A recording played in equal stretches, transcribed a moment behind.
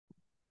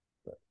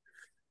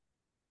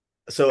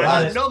So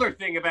And another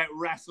thing about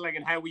wrestling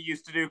and how we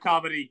used to do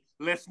comedy,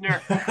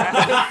 listener.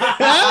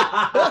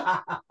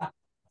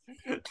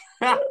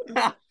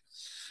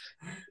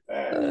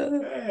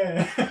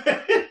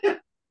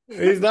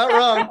 he's not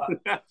wrong.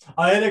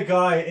 I had a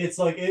guy, it's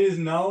like it is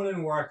known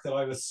in work that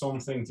I was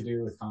something to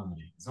do with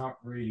comedy. It's not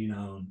really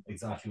known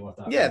exactly what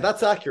that Yeah, means.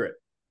 that's accurate.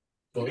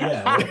 But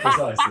yeah,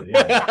 precisely.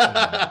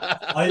 Yeah.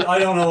 I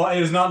don't know. It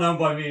was not known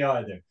by me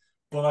either.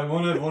 But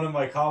one of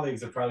my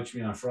colleagues approached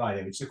me on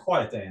Friday, which is a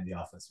quiet day in the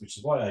office, which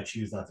is why I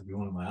choose that to be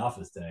one of my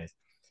office days.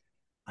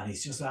 And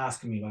he's just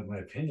asking me like my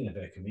opinion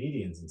about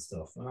comedians and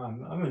stuff. And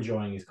I'm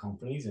enjoying his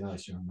company. He's a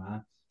nice young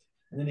man.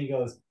 And then he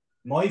goes,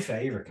 "My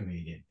favorite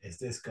comedian is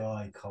this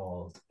guy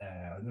called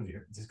I don't know if you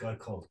heard, this guy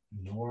called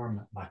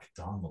Norm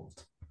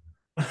Macdonald."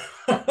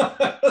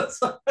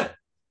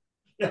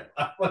 Yeah,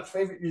 my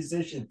favorite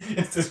musician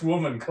is this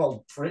woman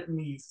called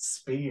Britney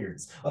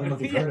Spears. I don't know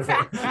if you've heard of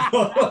her.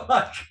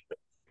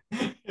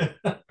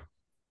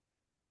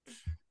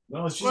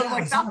 No, it's just, well,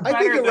 like that's I think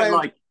better than around-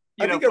 like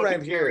I think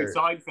around Jerry here.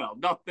 Seinfeld.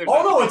 Not there's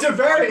Oh no, like, it's a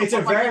very you've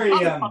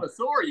got a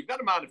connoisseur. You've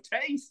got a man of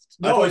taste.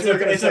 no, it's a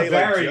say,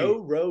 very like Joe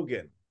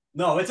Rogan.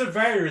 no, it's a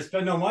very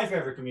respect. No, my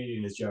favorite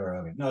comedian is Joe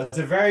Rogan. No, it's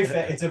a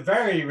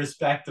very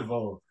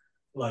respectable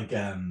like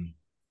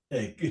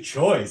good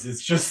choice.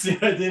 It's just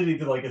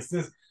identity like it's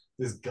this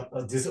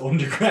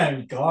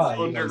underground guy,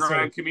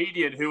 Underground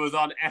comedian who was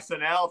on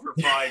SNL for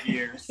 5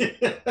 years.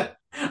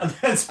 And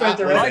then spent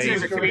the My rest of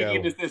his favorite career.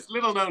 comedian is this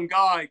little known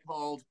guy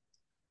called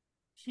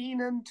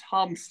Keenan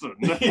Thompson.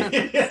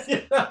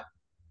 Have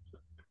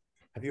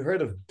you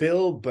heard of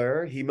Bill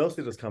Burr? He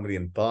mostly does comedy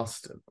in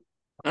Boston.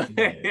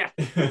 Yeah.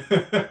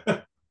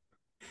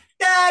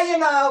 Yeah, you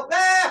know.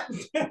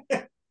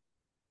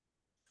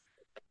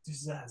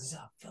 There's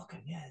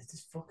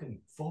this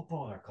fucking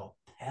footballer called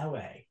Pele.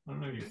 I don't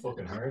know if you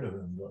fucking heard of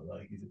him, but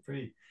like he's a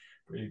pretty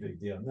big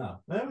deal.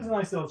 No, that was a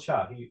nice little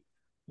chat. He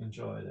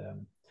enjoyed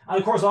and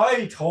of course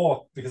I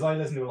talk because I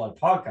listen to a lot of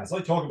podcasts.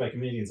 I talk about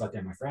comedians like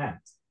they're my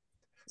friends.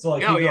 So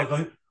like,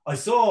 like I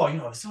saw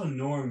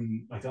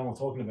Norm Macdonald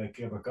talking about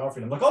Gilbert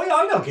Gottfried. I'm like, oh yeah,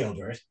 I know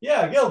Gilbert.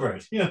 Yeah,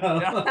 Gilbert. You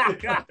know.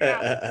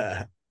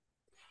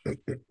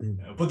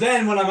 But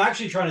then when I'm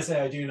actually trying to say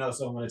I do know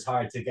someone, it's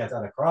hard to get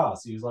that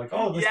across. He was like,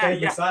 "Oh, this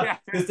Dave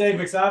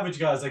McSavage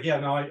guy." I was like, "Yeah,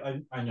 no,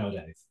 I know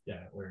Dave.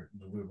 Yeah,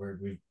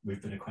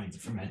 we've been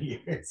acquainted for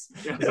many years."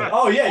 He's like,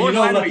 "Oh yeah, you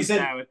know, like you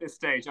said." Now at this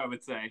stage, I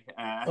would say.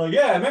 Oh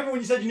yeah, remember when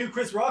you said you knew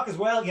Chris Rock as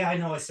well? Yeah, I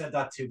know I said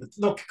that too. But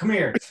look, come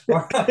here.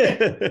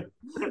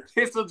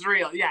 This one's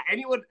real. Yeah,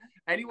 anyone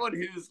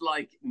who's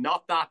like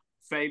not that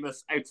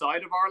famous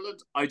outside of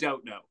Ireland, I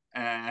don't know.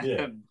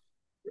 Yeah.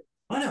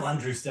 I know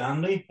Andrew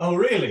Stanley. Oh,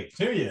 really?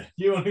 Do you?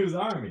 You and whose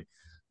army?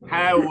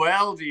 How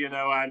well do you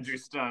know Andrew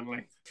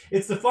Stanley?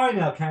 It's the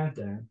final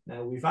countdown.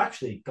 Now, we've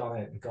actually gone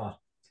out and got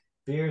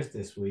beers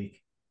this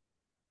week.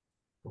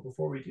 But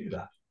before we do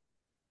that,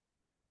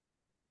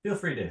 feel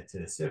free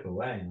to sip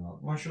away.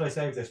 Or should I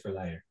save this for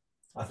later?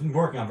 I've been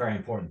working on very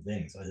important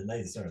things. I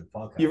delayed the start of the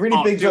podcast. You're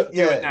really big.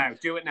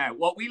 Do it now.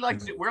 What we like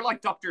to do, we're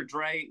like Dr.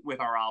 Dre with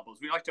our albums.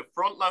 We like to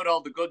front load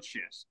all the good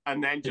shit,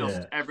 and then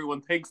just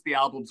everyone thinks the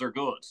albums are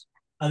good.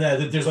 And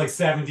then there's like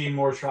 17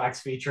 more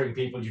tracks featuring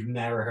people you've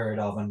never heard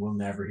of and will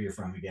never hear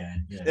from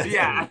again.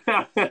 Yeah.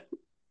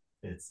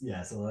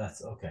 So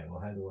that's okay.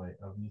 Well, how do I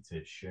need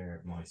to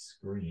share my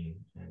screen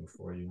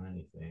before I do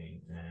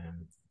anything?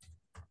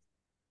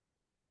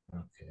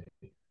 Okay.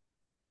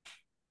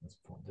 Let's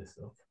put this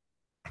up.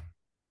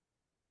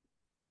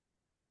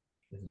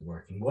 This is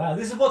working. Wow,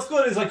 this is what's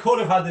good is I could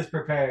have had this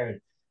prepared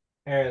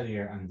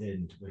earlier and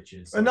didn't, which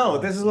is no.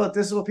 This is what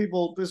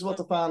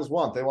the fans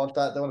want. They want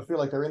that. They want to feel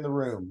like they're in the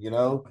room. You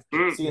know,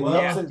 seeing the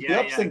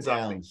ups and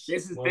downs.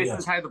 This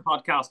is how the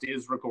podcast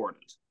is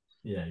recorded.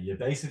 Yeah, you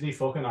basically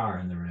fucking are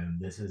in the room.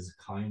 This is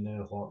kind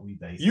of what we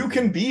basically. You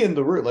can be in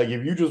the room, like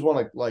if you just want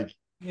to, like.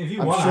 I'm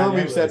sure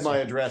we've said my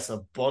address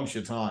a bunch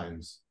of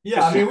times.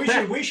 Yeah, I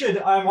mean we should.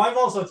 I've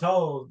also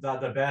told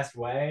that the best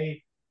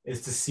way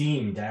is to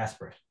seem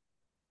desperate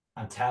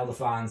and tell the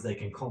fans they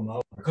can come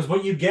over. Because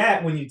what you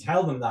get when you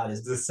tell them that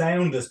is the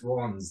soundest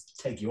ones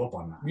take you up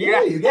on that.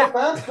 Yeah, you get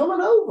fans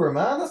coming over,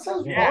 man. That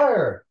sounds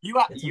fire. You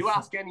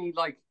ask any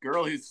like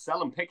girl who's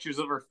selling pictures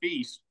of her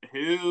feet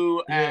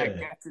who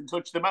gets in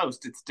touch the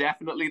most. It's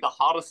definitely the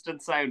hottest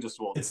and soundest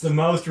ones. It's the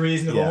most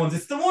reasonable ones.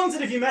 It's the ones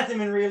that if you met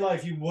them in real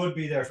life, you would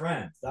be their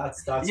friend.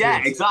 That's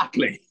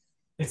exactly.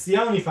 It's the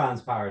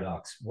OnlyFans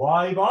paradox.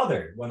 Why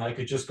bother when I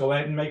could just go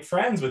out and make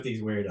friends with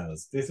these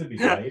weirdos? This would be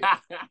great.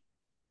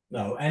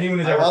 No, anyone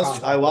who's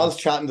I was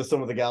chatting to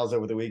some of the gals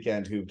over the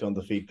weekend who've done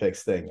the feet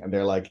pics thing, and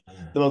they're like,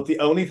 the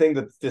only thing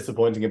that's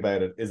disappointing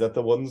about it is that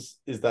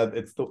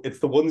it's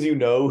the ones you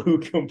know who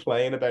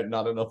complain about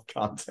not enough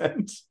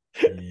content.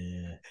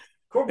 Yeah.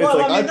 Well, it's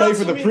like I pay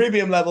for the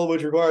premium level,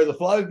 which requires a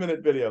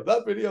 5-minute video.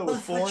 That video was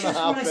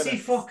 4.5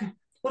 minutes.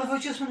 What if I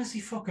just want to see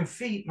fucking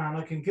feet, man?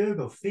 I can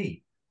Google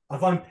feet.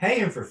 If I'm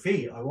paying for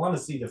feet, I want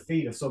to see the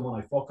feet of someone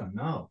I fucking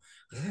know.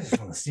 I just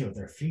want to see what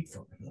their feet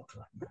fucking look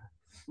like, man.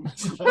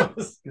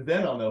 Because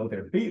then I'll know what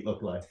their feet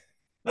look like.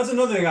 That's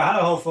another thing. I had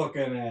a whole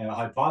fucking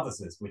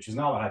hypothesis, which is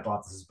not a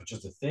hypothesis, but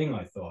just a thing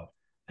I thought,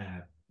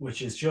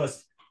 which is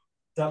just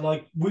that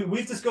like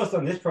we've discussed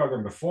on this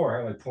program before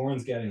how like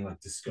porn's getting like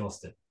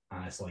disgusting,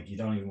 and it's like you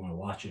don't even want to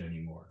watch it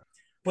anymore.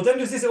 But then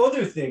there's this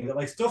other thing that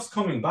like stuff's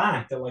coming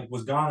back that like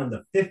was gone in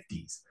the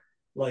 50s.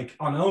 Like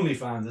on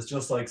OnlyFans, it's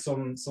just like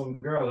some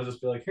girl will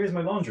just be like, "Here's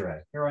my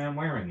lingerie. Here I am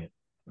wearing it."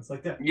 It's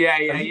like that. Yeah.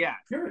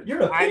 You're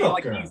a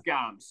pinup girl. These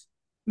gams.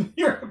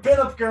 You're a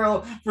pinup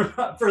girl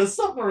for a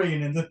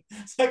submarine in the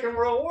Second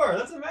World War.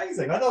 That's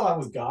amazing. I thought that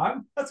was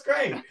gone. That's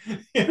great.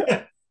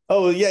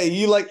 Oh yeah,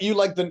 you like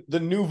the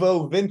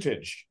nouveau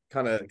vintage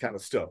kind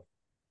of stuff.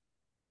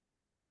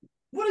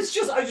 Well, it's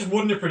just I just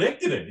wouldn't have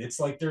predicted it. It's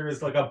like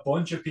there's like a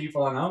bunch of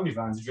people on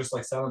OnlyFans who just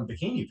like selling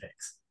bikini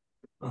pics.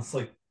 And it's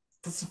like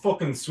that's a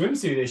fucking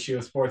swimsuit issue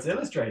of Sports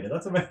Illustrated.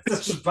 That's amazing.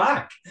 That's just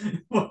back.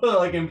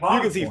 Like in you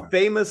can see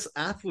famous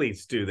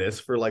athletes do this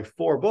for like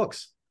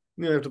 $4.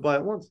 You don't have to buy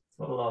it once. That's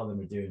what a lot of them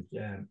are doing.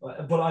 Yeah,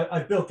 but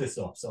I built this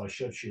up, so I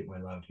should shoot my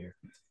load here.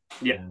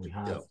 Yeah,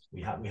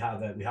 we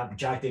have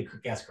Jack did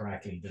guess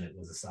correctly that it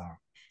was a song,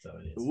 so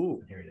it is.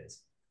 Ooh. Here it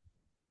is.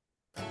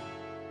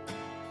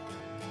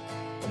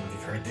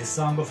 You've heard this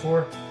song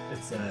before?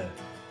 It's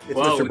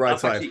Mr.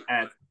 Brightside.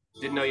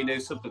 Didn't know you knew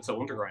something so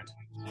underground.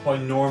 By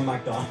Norm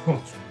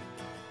Macdonald.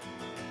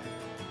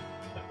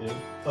 That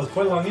was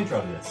quite a long intro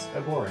to this.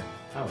 How boring.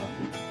 Oh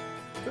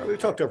well. We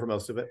talked over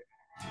most of it.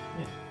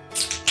 Yeah.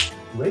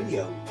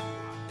 Radio.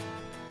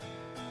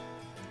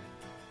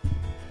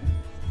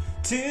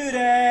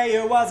 Today,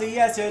 or was it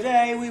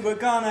yesterday, we were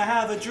gonna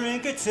have a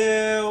drink or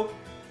two.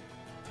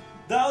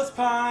 Those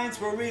pints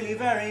were really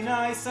very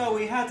nice, so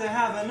we had to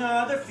have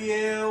another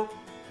few.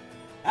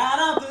 I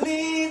don't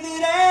believe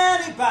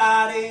that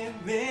anybody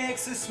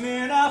mixes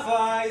Smirnoff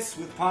Ice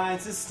with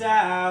pints of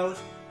stout.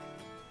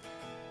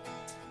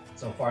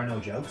 So far, no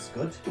jokes.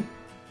 Good.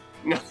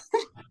 No.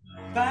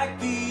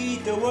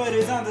 Backbeat, the wood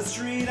is on the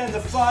street and the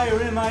fire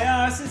in my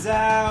arse is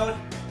out.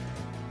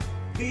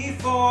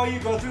 Before you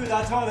go through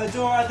that toilet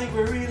door, I think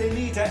we really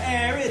need to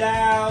air it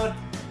out.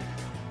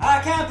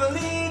 I can't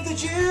believe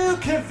that you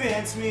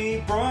convinced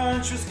me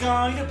brunch was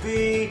going to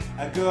be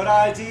a good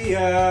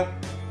idea.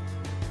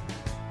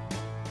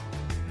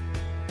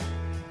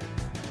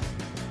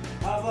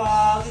 Of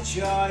all the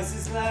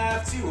choices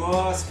left to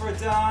us for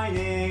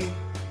dining,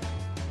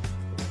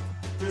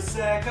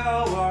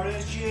 Prosecco,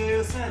 orange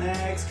juice and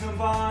eggs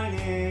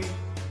combining.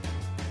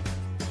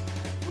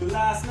 With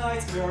last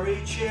night's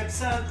curry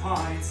chips and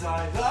pints,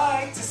 I'd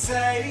like to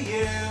say to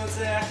you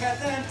to cut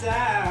them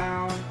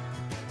down.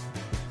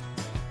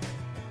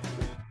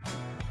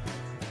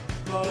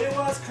 But it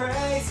was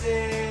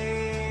crazy.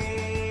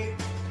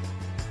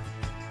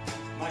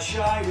 My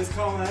shy was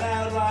coming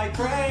out like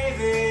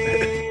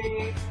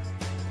gravy.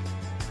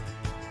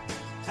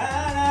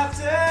 And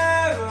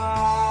after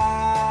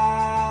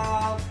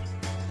all,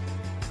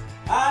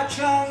 I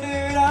chummed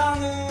it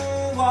on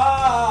the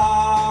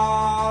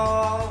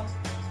wall.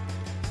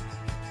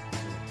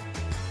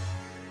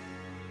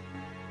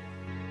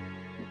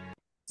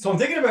 So I'm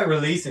thinking about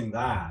releasing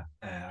that.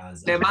 Now,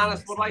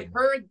 Manus, what I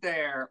heard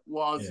there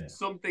was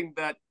something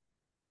that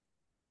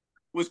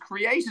was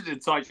created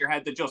inside your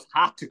head that just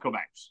had to come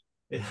out.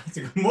 It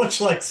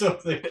much like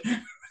something.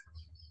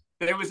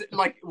 There was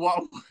like,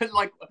 well,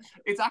 like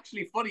it's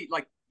actually funny.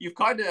 Like you've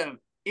kind of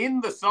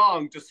in the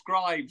song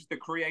described the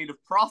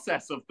creative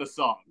process of the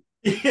song.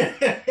 Yeah,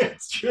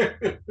 it's true.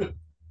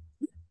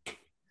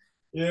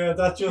 Yeah,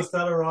 that just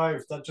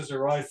arrived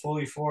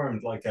fully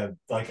formed like a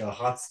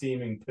hot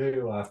steaming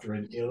poo after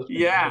an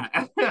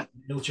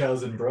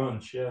ill-chosen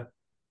brunch. Yeah.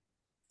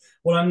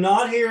 What I'm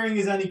not hearing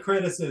is any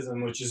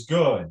criticism, which is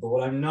good, but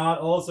what I'm not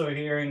also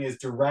hearing is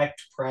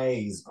direct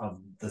praise of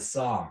the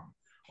song.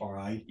 All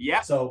right.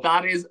 Yeah. So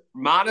that is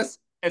Manus'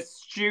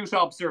 astute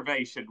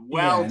observation.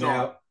 Well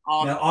done.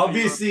 Now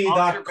obviously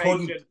that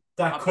couldn't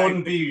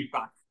be.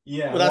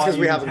 Yeah. Well, that's because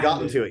we haven't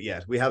gotten to it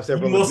yet. We have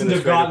several. You mustn't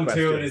have gotten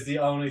to it. Is the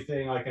only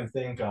thing I can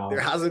think of. There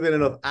hasn't been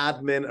enough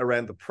admin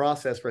around the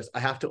process for us. I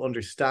have to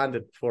understand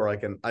it before I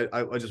can.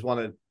 I just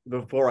want to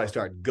before I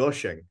start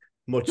gushing,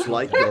 much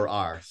like your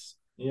arse.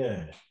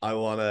 Yeah. I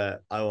wanna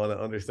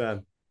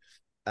understand.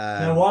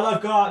 While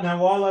I've got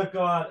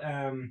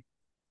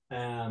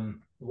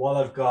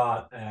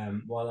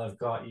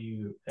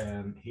you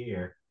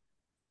here.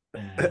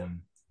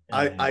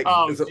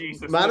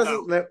 Jesus! Manus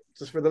is now,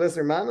 just for the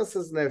listener, Manus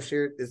is now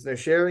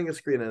sharing a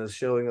screen and is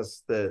showing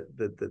us the.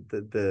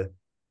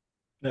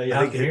 No, you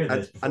have to hear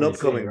this. An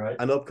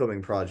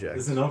upcoming project.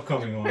 This is an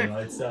upcoming one,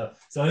 right? So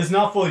it's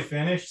not fully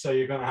finished, so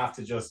you're gonna have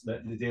to just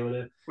deal with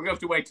it. We're gonna have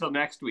to wait till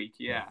next week.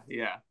 Yeah.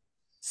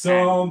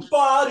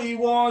 Somebody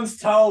once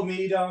told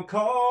me don't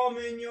come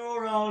in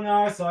your own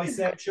arse. I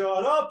said,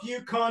 shut up,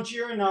 you cunt,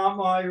 you're not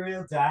my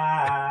real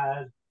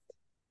dad.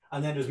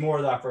 And then there's more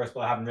of that verse,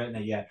 but I haven't written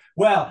it yet.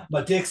 Well,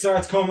 my dick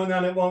starts coming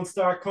and it won't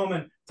start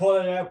coming. Pull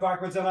it out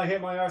backwards and I hit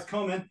my arse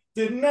coming.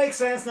 Didn't make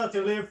sense not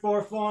to live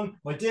for fun.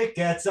 My dick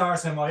gets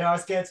arse and my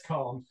arse gets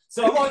cum.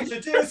 So much to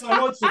do, so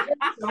much to do.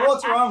 So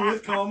what's wrong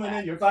with coming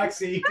in your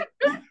backseat?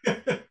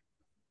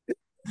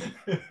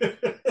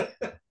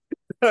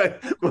 My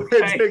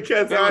dick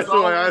gets arse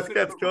and my arse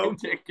gets cum. My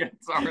dick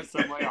gets arse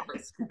and my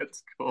arse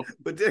gets cum.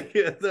 My dick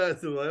gets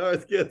arse and my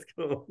arse gets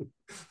cum.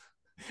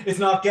 It's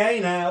not gay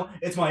now.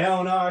 It's my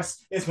own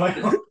arse. It's my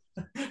own.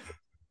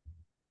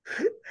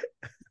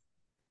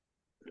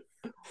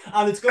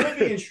 And it's going to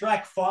be in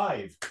Shrek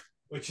 5,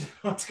 which is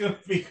what's going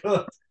to be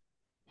good.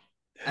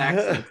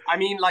 Excellent. I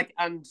mean, like,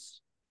 and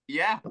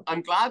yeah,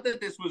 I'm glad that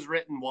this was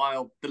written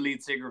while the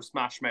lead singer of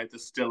Smash Mouth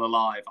is still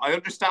alive. I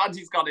understand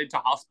he's got into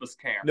hospice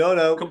care.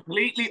 No.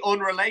 Completely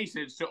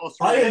unrelated to us.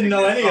 I didn't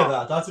know any of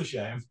that. That's a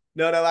shame.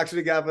 No,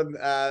 actually, Gavin,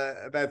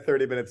 about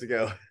 30 minutes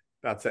ago,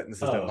 that sentence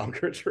is no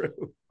longer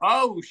true.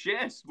 Oh,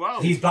 shit.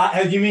 Whoa. He's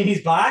back. You mean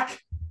he's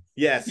back?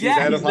 Yes, he's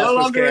out of no hospice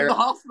longer care. in the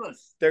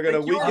hospice. They're going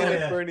to weekend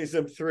at Bernie's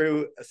him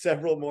through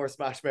several more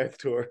Smash Mouth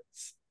tours.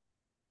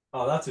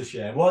 Oh, that's a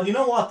shame. Well, you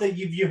know what?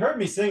 You heard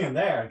me singing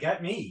there.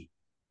 Get me.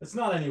 It's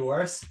not any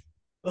worse.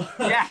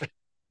 Yeah.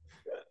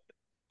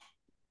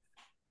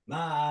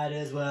 Might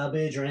as well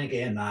be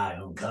drinking my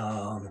own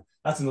cum.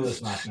 That's another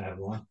Smash Mouth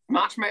one.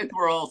 Smash Mouth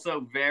were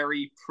also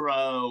very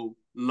pro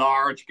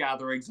large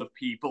gatherings of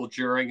people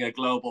during a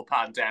global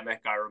pandemic,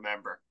 I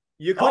remember.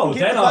 You couldn't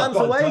keep the fans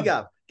away,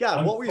 Gav.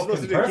 Gav, what were you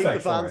supposed to do? Keep the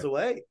fans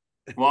away?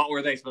 What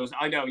were they supposed to?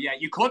 I know, yeah,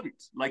 you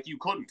couldn't. Like, you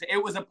couldn't.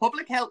 It was a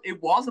public health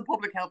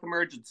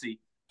emergency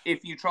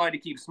if you try to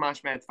keep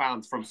Smash Mouth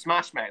fans from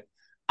Smash Mouth.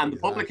 And the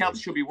public health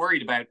should be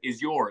worried about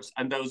is yours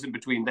and those in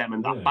between them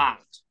and that band.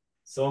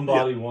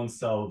 Somebody once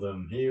told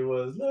them he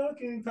was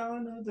looking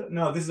kind of...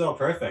 No, this is all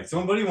perfect.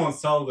 Somebody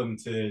once told them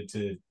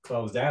to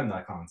close down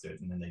that concert,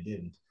 and then they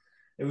didn't.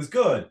 It was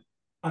good.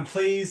 I'm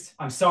pleased.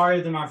 I'm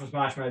sorry the man from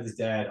Smash Mouth is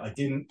dead. I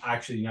didn't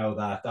actually know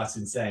that. That's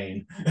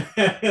insane.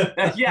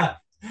 Yeah.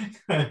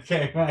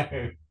 Came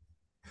out.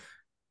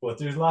 But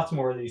there's lots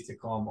more of these to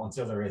come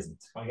until there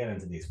isn't. I get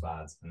into these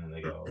fads and then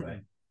they go away.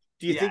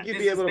 Do you think you'd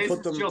be able to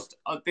put them?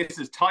 This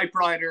is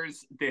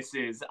typewriters. This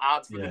is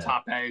ads for the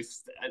Tap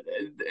House.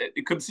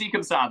 Come see,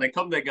 come sad. They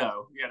come, they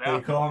go. You know,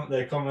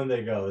 they come and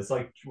they go. It's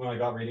like when I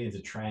got really into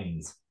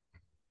trains.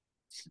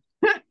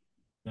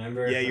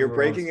 Remember? Yeah, your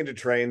breaking into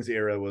trains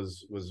era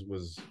was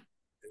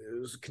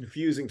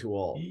confusing to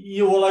all.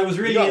 Yeah, well, I was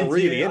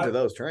really into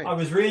those trains. I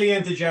was really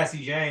into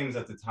Jesse James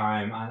at the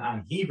time,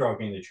 and he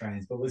broke into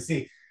trains. But we'll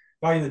see.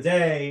 Back in the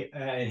day,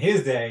 in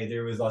his day,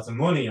 there was lots of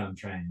money on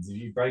trains. If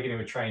you break into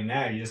a train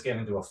now, you just get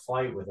into a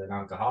fight with an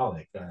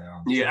alcoholic.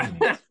 Yeah.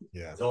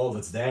 That's all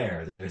that's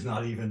there. There's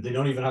not even. They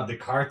don't even have the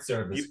cart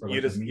service.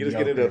 You just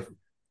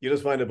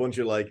find a bunch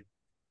of like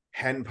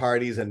hen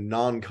parties and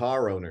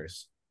non-car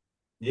owners.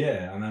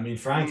 Yeah, and I mean,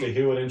 frankly,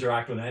 who would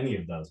interact with any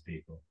of those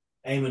people?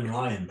 Eamon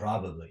Ryan,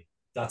 probably.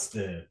 That's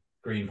the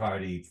Green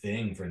Party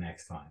thing for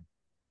next time.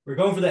 We're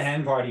going for the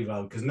hen party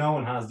vote because no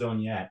one has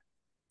done yet.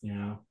 You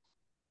know.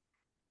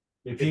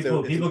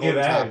 People give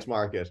out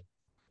market.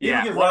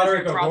 Yeah, give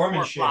Roderick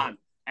O'Gorman shit. Plan?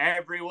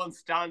 Everyone's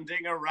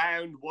standing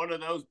around one of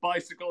those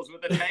bicycles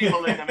with a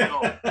table in the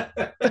middle.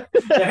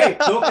 Hey,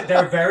 look,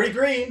 they're very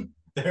green.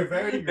 They're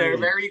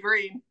very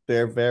green.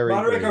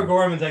 Roderick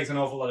O'Gorman takes an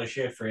awful lot of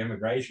shit for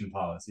immigration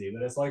policy,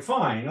 but it's like,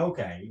 fine,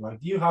 okay. Like,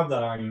 you have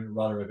that argument with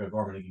Roderick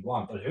O'Gorman if you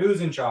want, but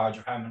who's in charge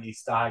of how many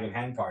stag and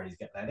hen parties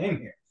get let in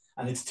here?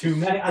 And it's too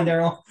many,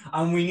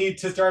 and we need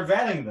to start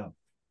vetting them.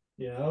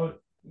 You know?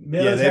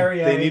 Military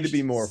they need to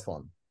be more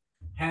fun.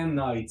 Hen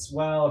nights,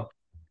 well,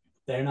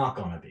 they're not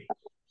going to be.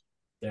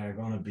 They're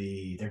going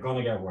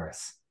to get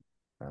worse.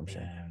 I'm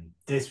sure.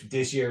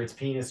 This year it's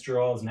penis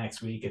straws.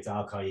 Next week it's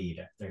Al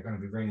Qaeda. They're going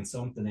to be bringing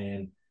something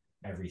in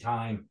every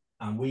time,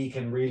 and we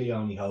can really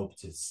only hope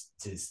that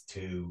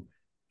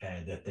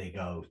they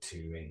go to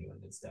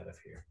England instead of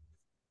here.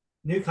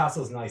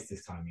 Newcastle's nice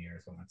this time of year,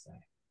 is what I'm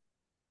saying.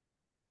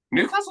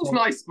 Newcastle's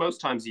nice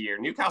most times a year.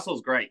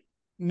 Newcastle's great.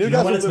 When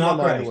it's not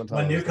great,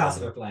 when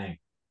Newcastle are playing.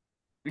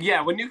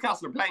 Yeah, when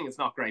Newcastle are playing, it's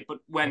not great. But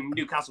when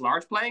Newcastle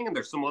aren't playing and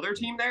there's some other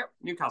team there,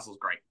 Newcastle's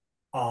great.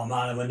 Oh,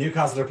 man, when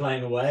Newcastle are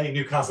playing away,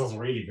 Newcastle's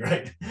really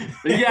great.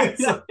 Yeah.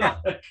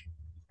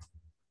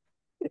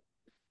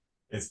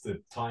 It's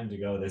the time to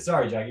go there.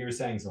 Sorry, Jack, you were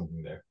saying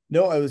something there.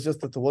 No, I was just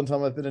that the one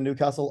time I've been in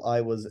Newcastle,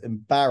 I was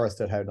embarrassed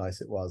at how nice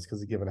it was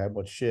because given how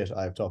much shit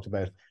I've talked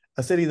about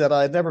a city that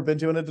I had never been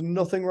to and it did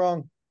nothing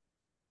wrong.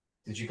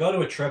 Did you go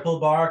to a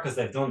triple bar? Because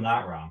they've done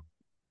that wrong.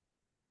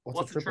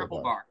 What's a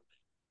triple bar?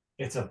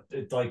 It's another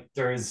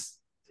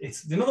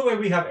way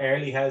we have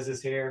early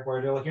houses here,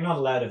 where they're like, you're not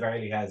allowed to have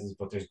early houses,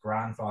 but there's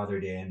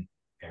grandfathered in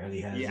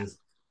early houses.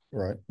 Yeah.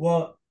 Right.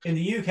 Well, in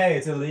the UK,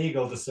 it's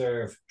illegal to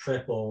serve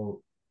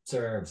triple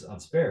serves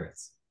of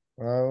spirits.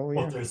 Oh,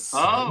 yeah. But there's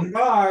some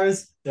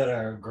bars that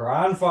are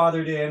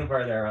grandfathered in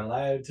where they're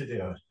allowed to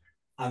do it.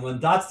 And when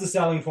that's the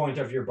selling point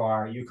of your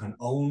bar, you can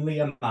only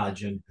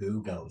imagine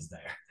who goes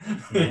there.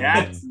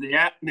 Yeah.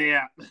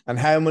 And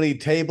how many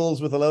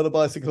tables with a load of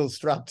bicycles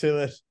strapped to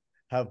it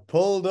have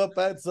pulled up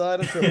outside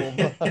a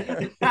triple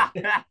bar.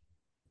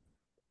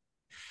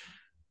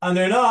 And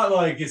they're not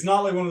like, it's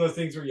not like one of those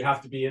things where you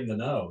have to be in the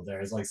know.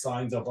 There's like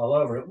signs up all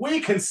over it.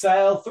 We can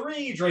sell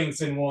 3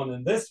 drinks in one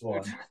in this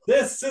one.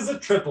 This is a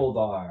triple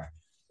bar.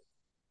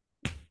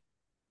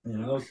 You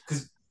know,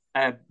 because Uh,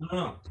 I don't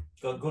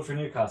know. Good for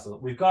Newcastle.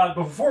 But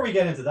before we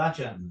get into that,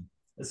 gentlemen,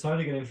 it's time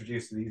to get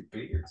introduced to these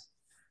beers.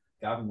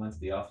 Gavin went to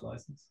the off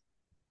license.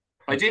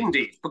 I did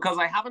indeed, because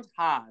I haven't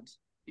had,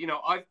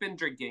 I've been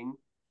drinking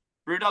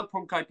Brewdog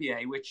Punk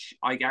IPA, which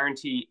I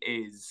guarantee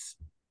is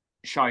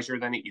shiter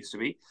than it used to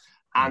be,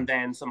 and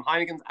then some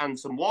Heinekens and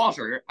some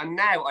water. And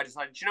now I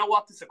decided, you know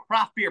what? This is a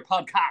craft beer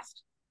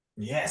podcast.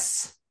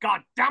 Yes.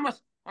 God damn it.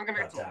 I'm going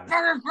to get some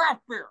fucking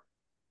craft beer.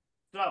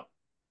 So,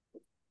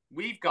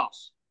 we've got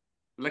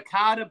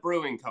Lacada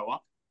Brewing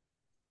Co-op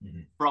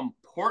from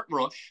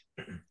Portrush.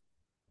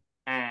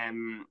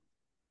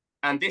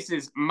 And this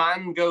is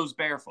Man Goes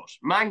Barefoot.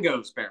 Man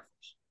Goes Barefoot.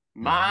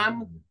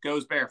 Man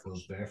Goes Barefoot.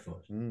 Goes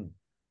barefoot.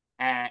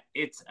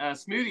 It's a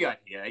smoothie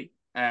IPA.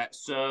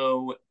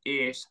 So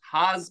it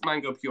has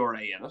mango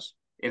puree in it.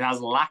 It has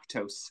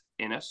lactose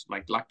in it,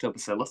 like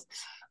lactobacillus.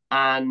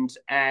 And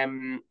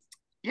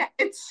yeah,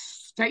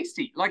 it's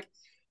tasty. Like,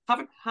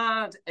 haven't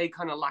had a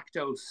kind of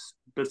lactose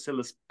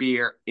bacillus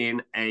beer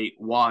in a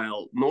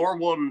while, nor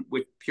one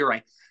with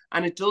puree.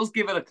 And it does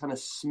give it a kind of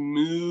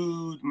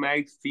smooth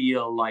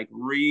mouthfeel, like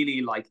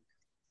really like,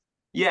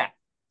 yeah,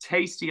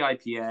 tasty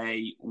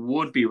IPA.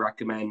 Would be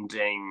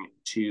recommending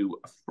to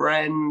a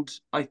friend,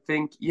 I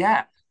think.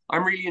 Yeah,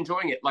 I'm really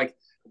enjoying it. Like,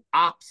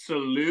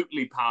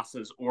 absolutely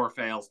passes or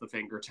fails the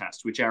finger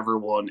test, whichever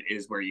one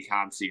is where you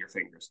can't see your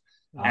fingers.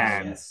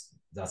 Yes,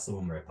 that's the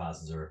one where it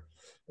passes or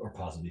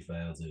possibly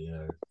fails it,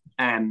 yeah.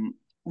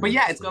 But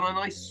yeah, it's got a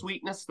nice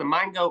sweetness. The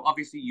mango,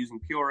 obviously using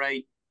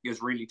puree,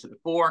 is really to the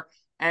fore.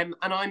 And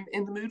I'm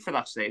in the mood for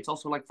that today. It's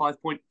also like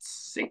 5.6%.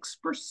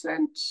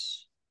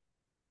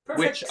 Perfect,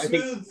 which I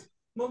smooth think,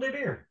 Monday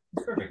beer.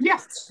 Perfect. Yeah,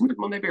 smooth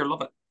Monday beer.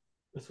 Love it.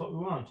 That's what we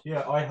want.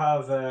 Yeah, I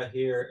have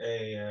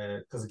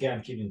here because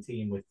again, keeping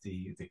theme with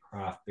the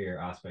craft beer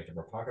aspect of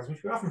our podcast,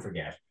 which we often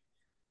forget.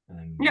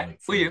 Yeah, like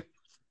you.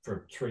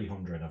 For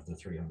 300 of the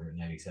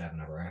 387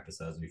 of our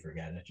episodes, we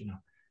forget it,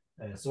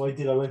 So I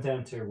went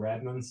down to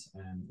Redmond's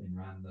in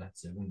Randa.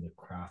 It's one of the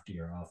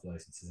craftier off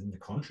licenses in the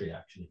country,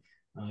 actually.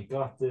 And I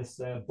got this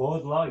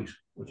Bud Light,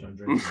 which I'm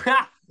drinking.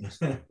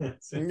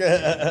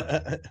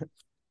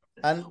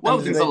 and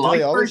there's a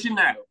light version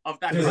now of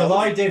that. There's a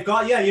light they've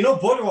got,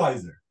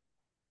 Budweiser.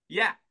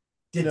 Yeah.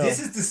 This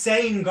is the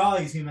same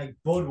guys who make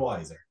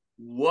Budweiser.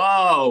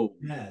 Whoa.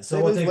 Yeah.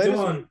 So what they've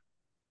done,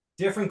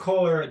 different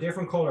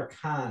color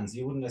cans.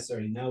 You wouldn't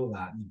necessarily know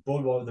that.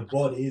 The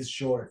Bud is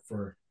short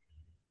for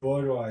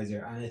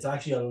Budweiser, and it's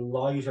actually a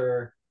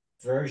lighter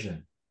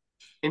version.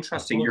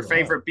 Interesting. Your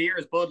favorite beer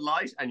is Bud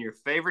Light, and your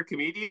favorite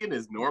comedian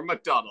is Norm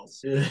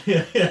Macdonald's. That's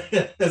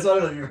I don't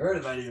know if you've heard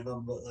of any of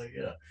them, but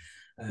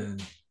and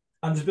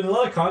there's been a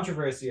lot of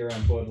controversy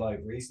around Bud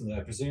Light recently.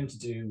 I presume to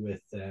do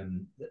with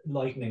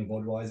lightning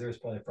Budweiser is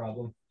probably a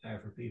problem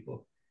for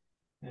people.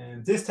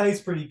 This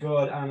tastes pretty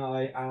good, and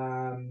I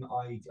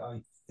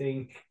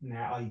think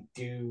now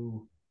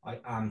I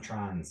am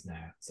trans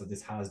now, so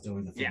this has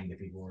done the thing that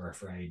people were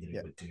afraid that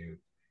it would do,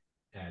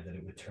 that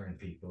it would turn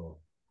people.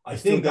 You're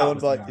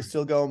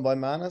still going by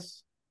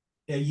Manus?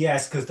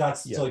 Yes, because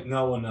that's like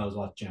no one knows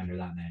what gender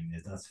that name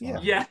is. That's fine.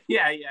 Yeah.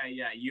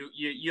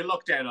 You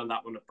looked down on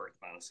that one at birth,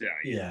 Manus.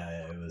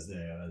 Yeah. It was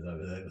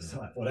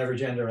whatever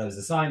gender I was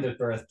assigned at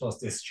birth plus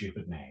this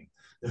stupid name.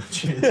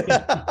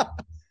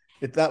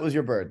 That was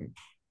your burden.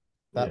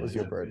 That was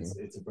your burden.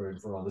 It's a burden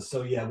for all this.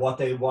 So yeah, what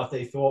they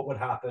thought would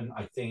happen,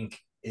 I think,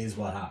 is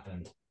what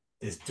happened.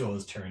 This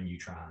does turn you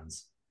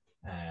trans.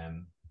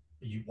 I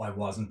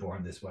wasn't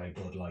born this way.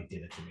 Bud Light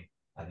did it to me.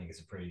 I think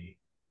it's a pretty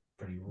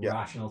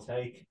rational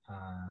take,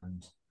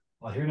 and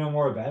I'll hear no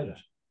more about it.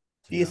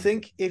 Do you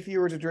think if you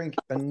were to drink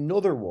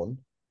another one,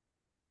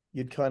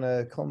 you'd kind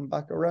of come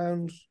back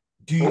around?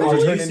 Are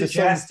you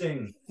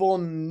suggesting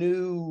fun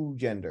new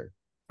gender?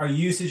 Are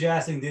you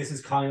suggesting this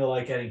is kind of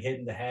like getting hit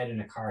in the head in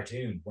a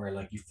cartoon, where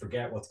like you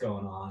forget what's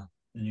going on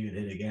and you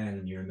hit again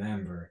and you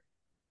remember?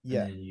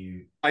 Yeah,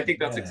 I think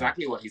that's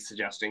exactly what he's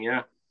suggesting.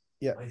 Yeah,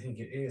 I think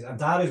it is, and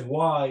that is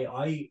why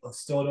I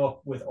stood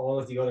up with all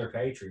of the other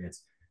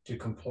Patriots to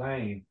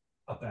complain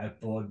about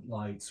Bud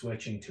Light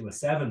switching to a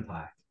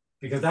 7-pack,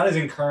 because that is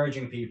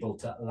encouraging people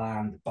to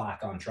land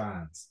back on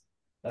trans.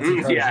 That's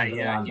encouraging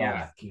to land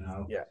back.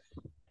 Yeah.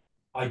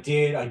 I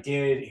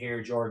did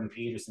hear Jordan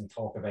Peterson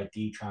talk about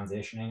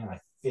detransitioning, and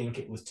I think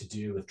it was to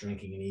do with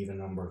drinking an even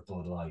number of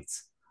Bud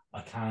Lights.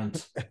 I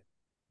can't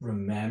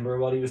remember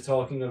what he was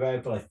talking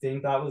about, but I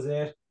think that was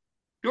it.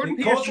 Jordan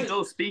Peterson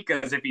does speak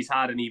as if he's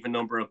had an even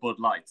number of Bud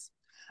Lights.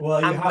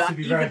 Well, you have to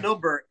be even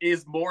number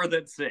is more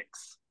than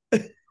 6.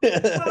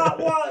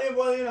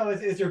 Well,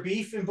 is there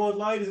beef in Bud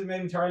Light? Is it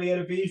made entirely out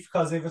of beef?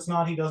 Because if it's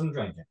not, he doesn't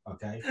drink it.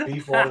 Okay,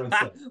 beef, water, and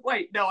stuff.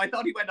 Wait, no, I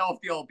thought he went off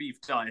the all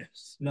beef diet.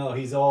 No,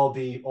 he's all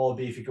beef.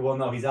 Well,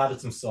 no, he's added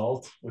some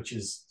salt, which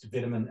is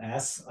vitamin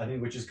S, I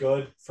think, which is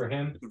good for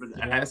him.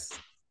 Vitamin S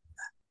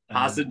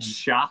hasn't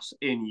shot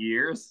in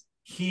years.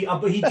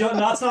 But he don't.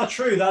 That's not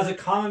true. That's a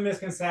common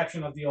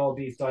misconception of the all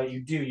beef diet.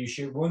 You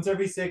shoot once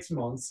every 6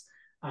 months,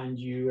 and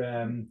you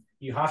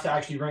have to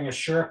actually bring a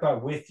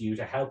Sherpa with you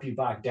to help you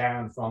back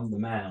down from the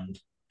mound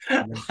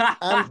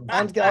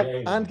And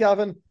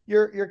Gavin,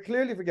 you're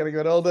clearly forgetting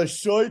about all the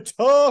shy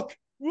talk.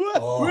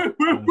 Oh,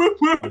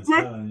 I'm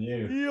telling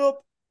you. Yep.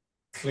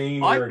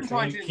 I've been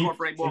trying to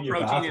incorporate more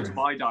protein into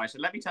my diet,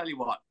 and let me tell you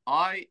what,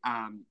 I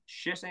am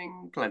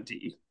shitting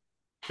plenty.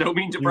 Don't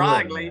mean to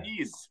brag,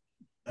 ladies.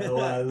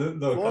 Well,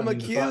 look, Form a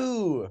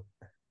queue.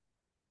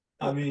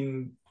 I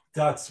mean,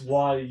 that's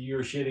why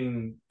you're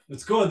shitting.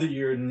 It's good that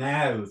you're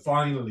now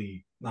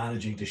finally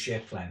managing to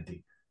shit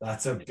plenty.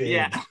 That's a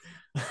big,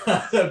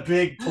 that's a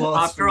big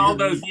plus. After all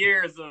those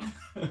years of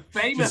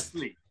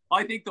famously,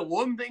 I think the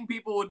one thing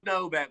people would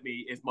know about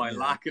me is my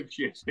lack of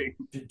shitting.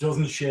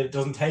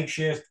 Doesn't take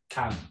shit,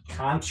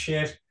 can't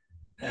shit,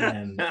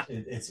 and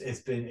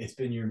it's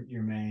been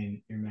your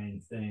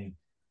main thing.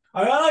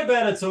 I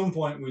bet at some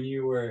point when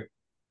you were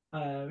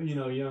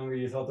younger,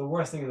 you thought the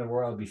worst thing in the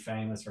world would be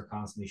famous for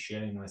constantly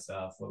shitting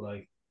myself. But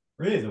like,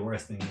 really, the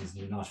worst thing is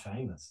you're not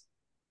famous.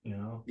 You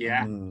know?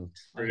 Yeah,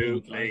 I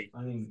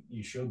think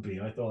you should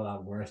be. I thought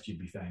at worst you'd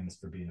be famous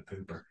for being a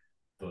pooper,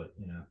 but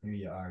here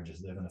you are,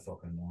 just living a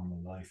fucking normal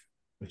life,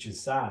 which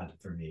is sad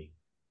for me.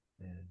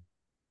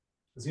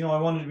 Because I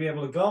wanted to be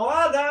able to go,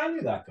 I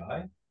knew that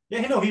guy.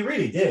 Yeah, he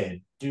really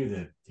did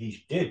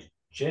he did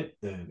shit.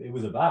 It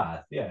was a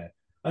bath. Yeah,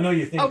 I know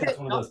you think that's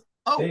one of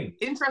those.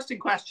 Interesting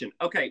question.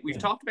 Okay, we've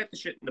talked about the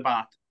shit in the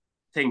bath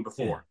thing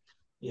before.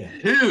 Yeah.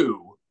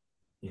 Who?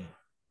 Yeah.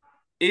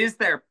 Is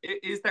there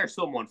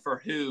someone for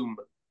whom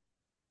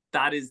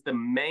that is the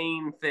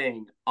main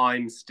thing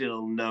I'm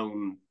still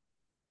known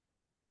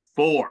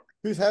for?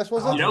 Whose house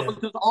was it?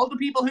 Because all the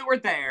people who were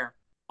there,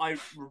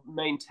 I've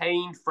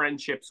maintained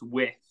friendships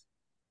with.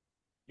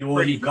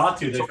 Well, you've got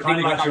to. They've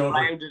kind of got you over.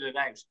 Rounded it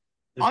out.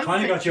 They've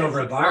kind of got you over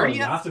a barrel.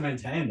 You have to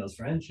maintain those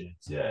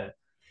friendships. Yeah.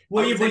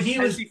 Well, but he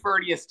was.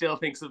 Ferdia still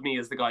thinks of me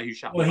as the guy who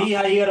shot. Well, he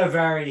had a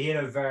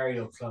very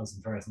up close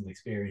and personal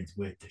experience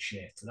with the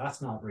shit, so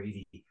that's not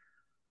really.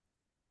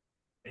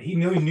 He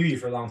knew you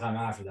for a long time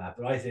after that,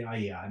 but I think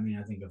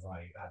if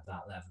I had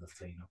that level of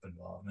cleanup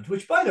involvement,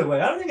 which by the way,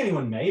 I don't think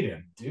anyone made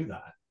him do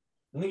that.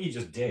 I think he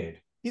just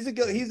did. He's a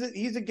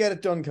get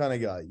it done kind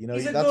of guy.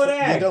 He's a good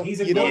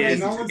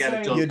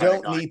egg. You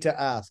don't need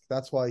to ask.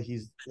 That's why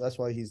he's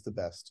the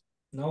best.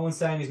 No one's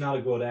saying he's not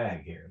a good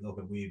egg here. Look,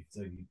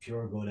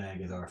 pure good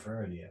egg is our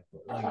Ferdia.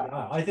 But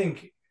I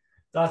think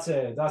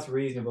that's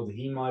reasonable that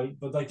he might.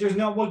 But like, there's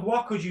no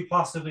what could you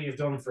possibly have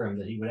done for him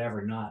that he would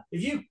ever not?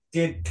 If you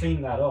did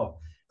clean that up,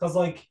 because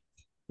like,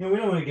 we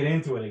don't want to get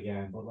into it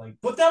again.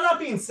 But that not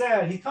being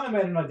said, he kind of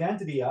made an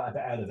identity out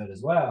of it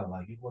as well.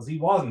 Like he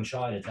wasn't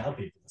shy to tell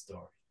people the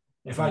story.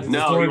 In fact,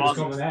 the story was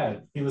coming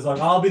out, he was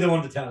like, "I'll be the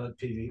one to tell it,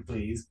 PV,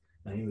 please."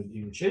 And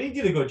he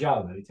did a good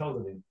job of it. He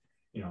told it in.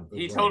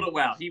 He told it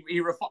well. He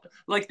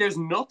like, there's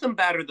nothing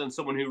better than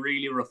someone who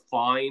really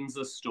refines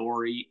a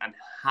story and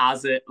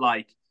has it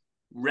like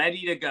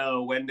ready to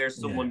go when there's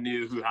someone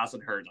new who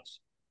hasn't heard it.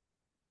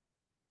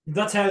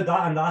 That's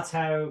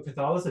how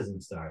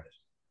Catholicism started.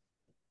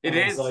 It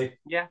is like,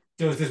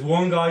 there was this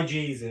one guy,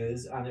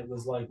 Jesus, and it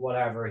was like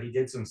whatever, he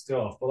did some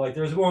stuff, but like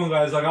there's one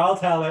guy who's like, I'll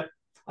tell it,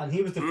 and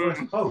he was the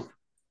first pope.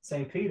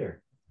 Saint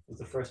Peter was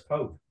the first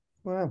pope.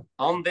 Wow.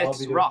 On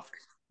this rock,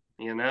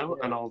 and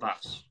all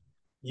that.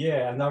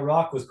 Yeah, and that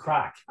rock was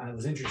crack, and it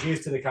was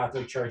introduced to the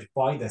Catholic Church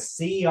by the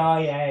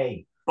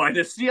CIA. By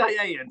the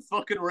CIA and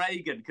fucking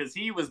Reagan, because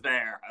he was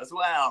there as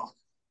well.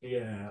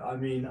 Yeah, I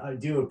mean, I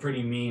do a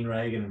pretty mean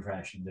Reagan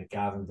impression that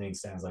Gavin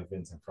thinks sounds like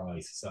Vincent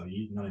Price, so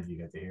none of you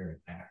get to hear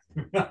it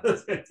now.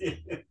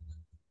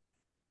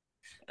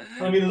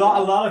 I mean, a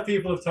lot of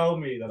people have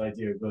told me that I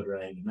do a good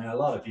Reagan. Now, a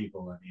lot of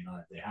people,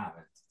 they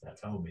haven't. That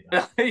told me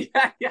that.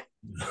 yeah.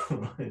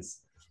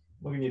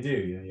 What can you do?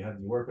 You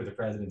work with the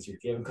presidents you're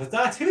given, because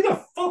that's who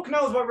the fuck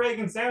knows what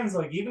Reagan sounds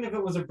like. Even if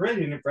it was a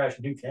brilliant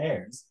impression, who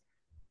cares?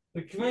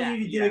 Like,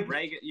 Reagan.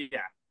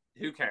 Yeah,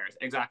 who cares?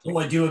 Exactly. Oh,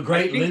 I do a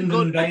great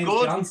Lyndon Baines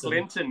Johnson.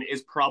 Clinton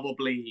is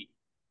probably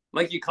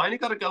like, you kind of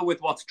got to go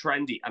with what's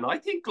trendy, and I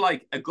think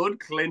like a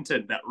good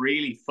Clinton that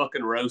really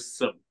fucking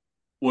roasts him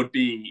would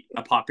be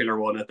a popular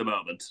one at the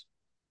moment.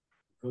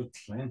 Good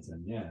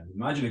Clinton, yeah.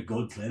 Imagine a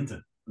good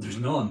Clinton. There's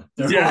none.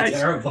 They're all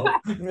terrible.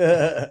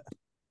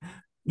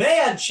 Me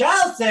and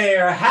Chelsea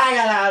are hanging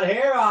out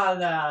here on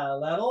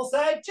Little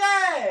St.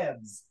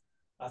 James.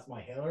 That's my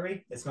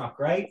Hillary. It's not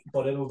great,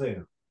 but it'll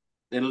do.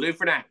 It'll do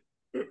for now.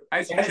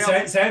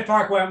 South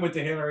Park went with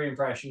the Hillary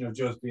impression of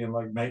just being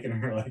like, making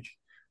her like,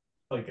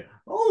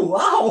 oh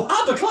wow,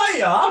 happy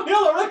Clay, I'm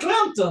Hillary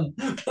Clinton.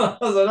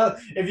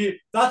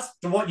 That's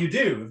what you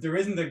do. If there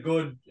isn't a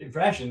good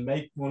impression,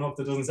 make one up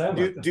that doesn't sound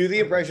like that. Do the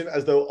impression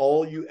as though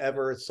all you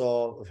ever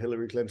saw of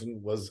Hillary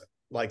Clinton was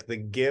like the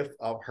gif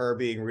of her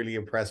being really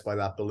impressed by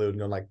that balloon,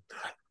 going like,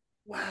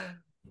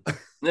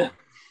 wow.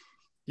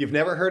 You've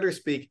never heard her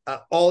speak.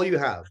 All you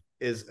have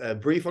is a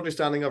brief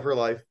understanding of her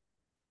life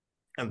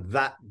and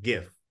that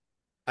gif.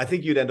 I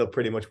think you'd end up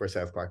pretty much where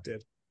South Park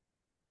did.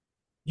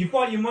 You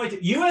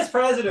might. U.S.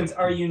 presidents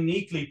are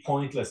uniquely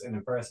pointless in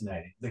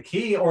impersonating. The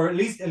key, or at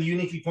least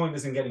uniquely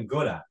pointless in getting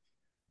good at.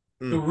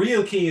 The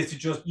real key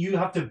is you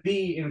have to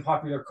be in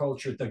popular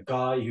culture the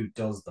guy who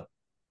does them.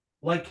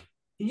 Like,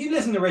 you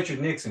listen to Richard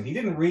Nixon, he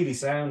didn't really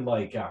sound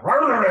like, there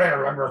was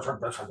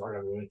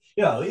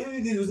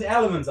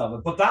elements of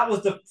it, but that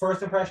was the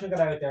first impression I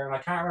got out there, and I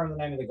can't remember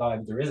the name of the guy,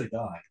 but there is a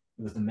guy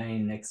who was the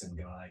main Nixon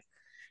guy.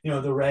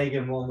 The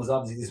Reagan one was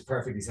obviously, this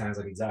perfectly sounds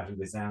like exactly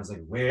what it sounds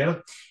like.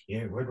 Well,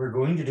 yeah, what we're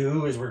going to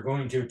do is we're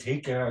going to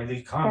take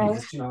the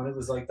communists, and it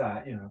was like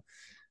that, you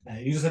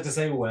just had to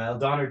say, well,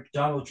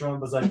 Donald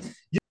Trump was like,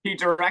 he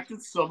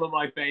directed some of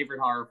my favorite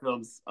horror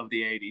films of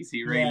the 80s.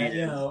 He really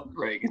did.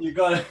 Reagan. You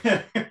got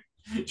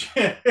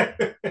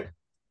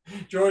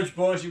George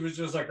Bush, he was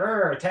just like,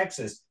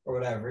 Texas, or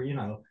whatever,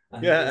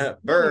 And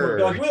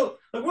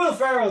Will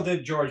Ferrell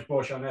did George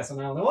Bush on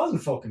SNL, and it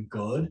wasn't fucking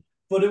good,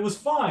 but it was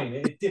fine.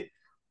 It did.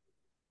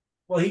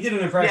 Well, he did an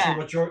impression of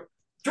what George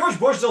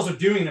Bush is also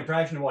doing an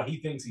impression of what he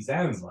thinks he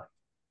sounds like.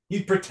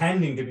 He's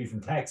pretending to be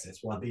from Texas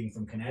while being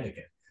from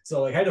Connecticut.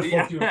 So, like, how the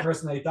fuck do you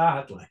impersonate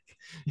that? Like,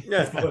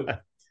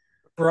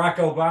 Barack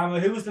Obama.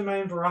 Who was the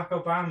main Barack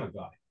Obama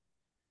guy?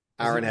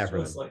 Aaron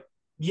Heffernan. Like,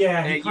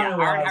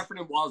 Aaron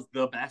Heffernan was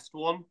the best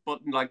one, but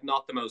like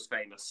not the most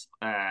famous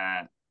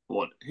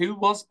one. Who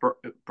was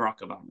Barack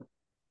Obama?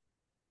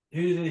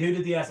 Who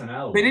did the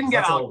SNL? They didn't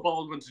get Alec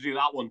Baldwin to do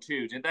that one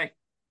too, did they?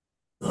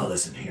 Oh,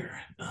 listen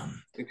here.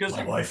 Because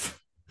my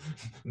wife,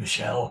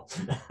 Michelle.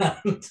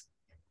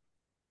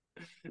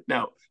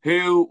 No,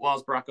 who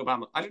was Barack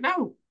Obama? I don't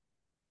know.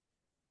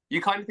 You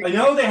kind of think I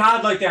know they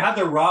had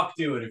The Rock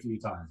do it a few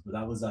times, but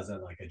that was as a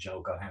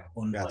joke on how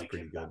that's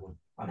pretty good.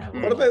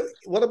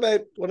 What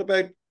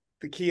about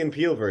the Key and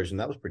Peele version?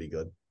 That was pretty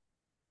good.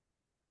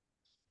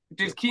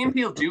 Did Key and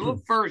Peele do a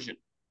version?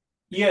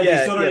 Yeah,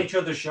 they stood on each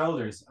other's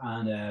shoulders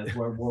and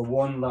were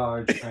one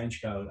large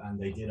trench coat, and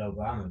they did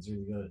Obama. It's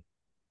really good.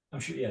 I'm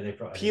sure. Yeah, they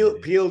probably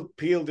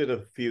Peele did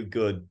a few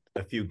good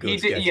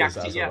sketches.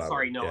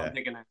 I'm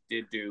thinking I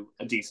did do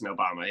a decent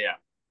Obama.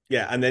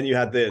 Yeah, and then you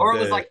had it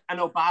was like an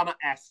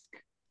Obama-esque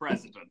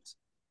president.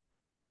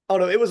 Oh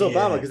no, it was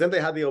Obama, because then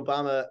they had the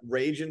Obama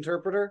rage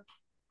interpreter,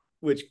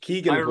 which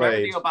Keegan played. I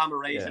remember the Obama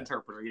rage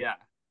interpreter,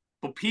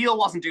 but Peele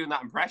wasn't doing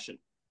that impression.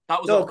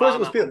 That was of course it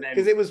was Peele,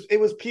 because it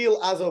was Peele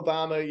as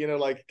Obama,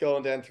 like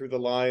going down through the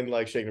line,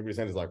 like shaking everybody's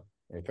hand. He's like,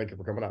 hey, "Thank you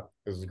for coming out.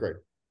 This is great.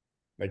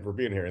 Thank you for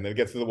being here." And then it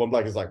gets to the one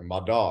black, is like, "My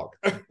dog,"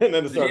 and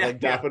then it starts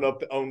dapping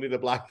up only the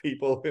black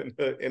people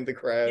in the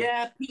crowd.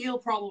 Yeah, Peele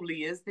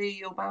probably is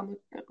the Obama.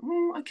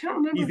 I can't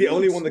remember. He's the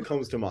only one that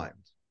comes to mind.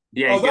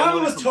 Yeah,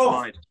 Obama was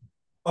tough.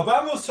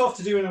 Obama was tough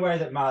to do in a way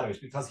that matters,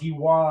 because he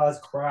was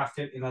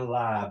crafted in a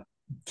lab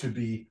to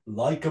be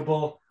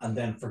likable and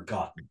then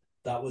forgotten.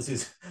 That was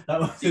his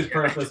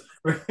purpose.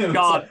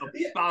 God,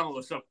 Obama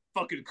was so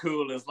fucking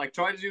cool. It's like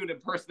trying to do an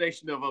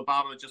impersonation of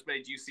Obama just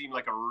made you seem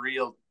like a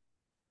real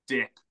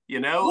dick,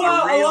 Well,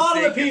 a lot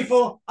of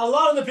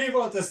the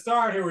people at the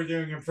start who were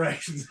doing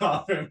impressions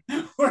of him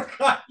were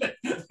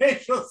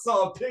they just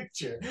saw a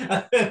picture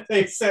and then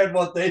they said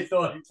what they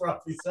thought he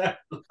probably sounded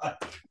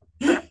like.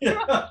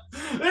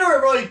 They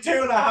were really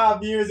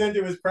 2.5 years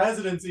into his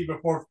presidency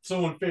before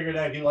someone figured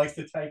out he likes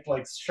to take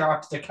like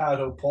sharp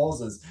staccato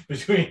pauses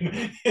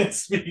between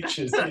his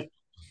speeches.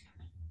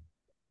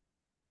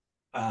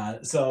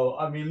 So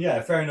I mean,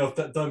 fair enough.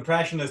 The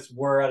impressionists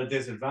were at a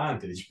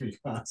disadvantage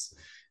because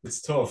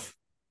it's tough.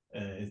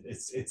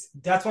 It's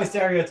that's why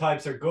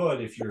stereotypes are good.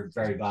 If you're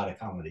very bad at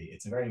comedy,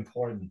 it's very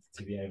important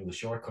to be able to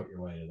shortcut your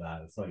way to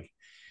that. It's like,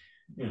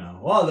 we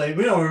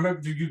don't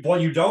remember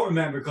what you don't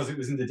remember, because it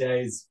was in the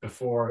days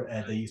before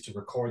they used to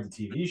record the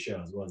TV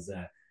shows.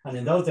 And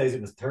in those days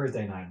it was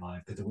Thursday Night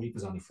Live, because the week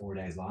was only 4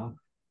 days long.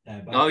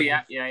 Fucking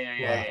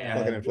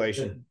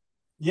inflation.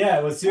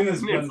 As soon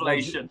as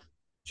inflation.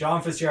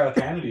 John Fitzgerald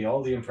Kennedy,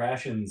 all the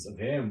impressions of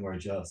him were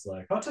just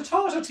like,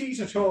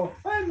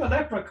 I'm a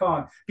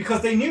leprechaun,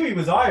 because they knew he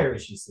was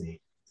Irish, you see.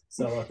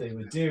 So what they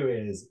would do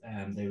is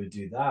they would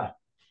do that.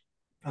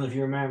 And if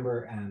you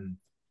remember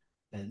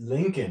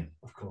Lincoln,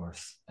 of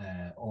course,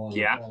 all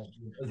the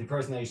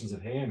impersonations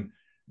of him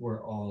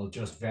were all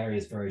just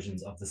various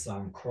versions of the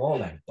song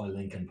Crawling by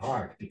Linkin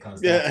Park,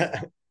 because they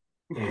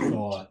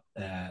thought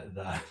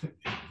that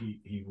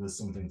he was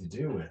something to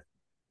do with,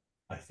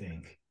 I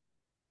think.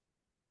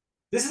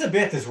 This is a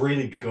bit that's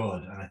really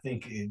good, and I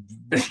think it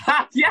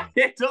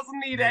doesn't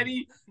need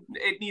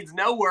it needs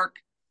no work.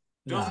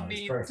 Doesn't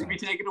need to be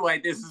taken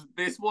away. This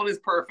one is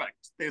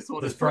perfect. This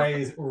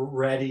phrase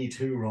 "ready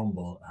to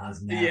rumble"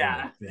 has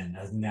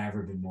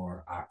never been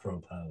more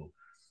apropos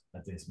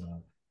at this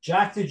moment.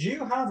 Jack, did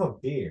you have a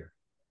beer?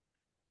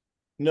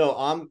 No,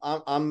 I'm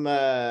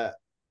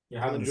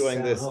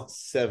enjoying this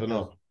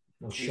 7-Up.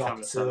 No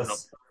shot to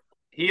us.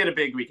 He had a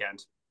big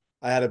weekend.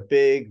 I had a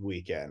big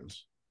weekend,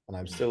 and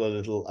I'm still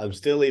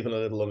even a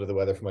little under the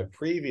weather from my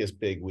previous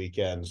big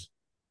weekend.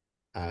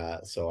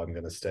 So I'm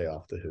going to stay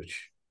off the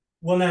hooch.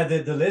 Well, now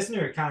the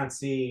listener can't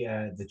see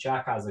that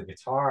Jack has a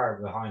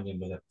guitar behind him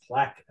with a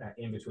plaque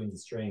in between the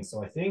strings.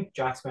 So I think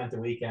Jack spent the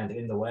weekend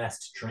in the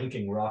West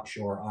drinking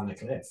Rockshore on a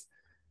cliff.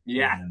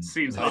 Yeah,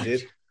 seems like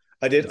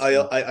I did.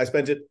 I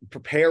spent it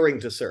preparing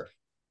to surf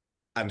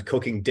and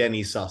cooking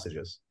Denny's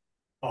sausages.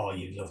 Oh,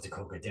 you'd love to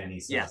cook a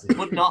Denny's sausage. Yes,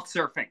 but not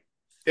surfing.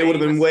 It would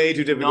have been way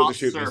too famously difficult to not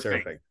shoot me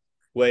surfing. surfing.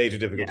 Way too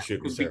difficult Yeah, to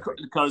shoot me surfing.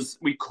 because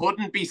we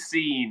couldn't be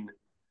seen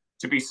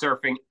to be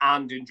surfing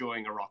and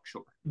enjoying a rock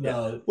shore.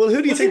 No. Well,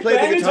 who do you think played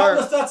the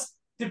guitar?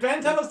 Did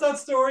Ben tell us that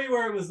story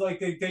where it was like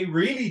they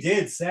really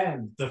did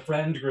send the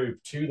friend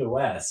group to the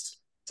West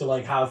to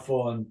like have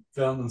fun,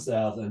 film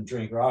themselves, and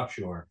drink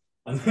Rockshore?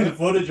 And then the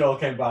footage all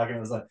came back and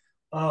it was like,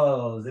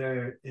 oh,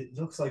 it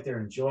looks like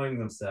they're enjoying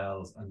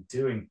themselves and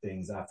doing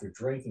things after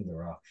drinking the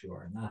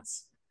Rockshore, and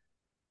that's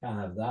can't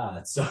have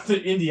that. So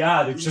in the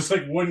ad, it's just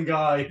like one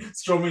guy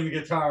strumming the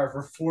guitar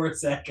for 4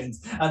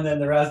 seconds, and then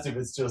the rest of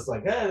it's just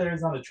like,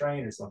 there's on a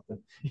train or something.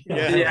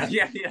 Yeah.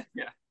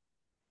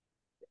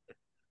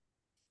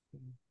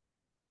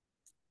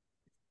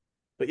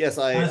 But yes,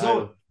 I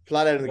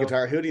flat out in the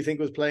guitar. Who do you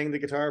think was playing the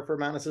guitar for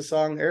Manus'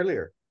 song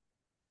earlier?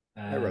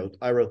 I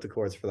wrote the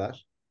chords for that.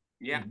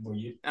 Yeah,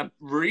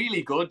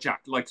 really good,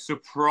 Jack. Like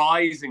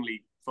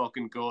surprisingly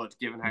fucking good,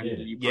 given how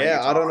you play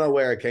guitar. I don't know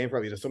where it came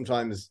from.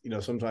 Sometimes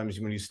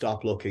when you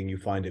stop looking, you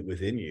find it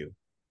within you.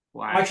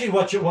 Wow. Actually,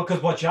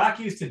 what Jack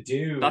used to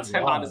do. That's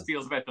how Manus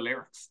feels about the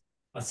lyrics.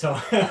 So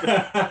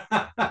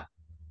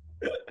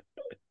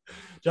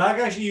Jack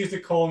actually used to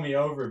call me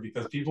over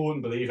because people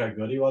wouldn't believe how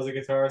good he was at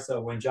guitar.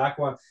 So when Jack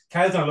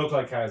cars don't look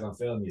like cars on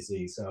film, you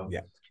see. So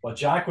yeah. What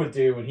Jack would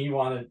do when he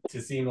wanted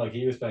to seem like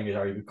he was playing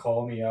guitar, he would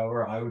call me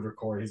over. I would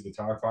record his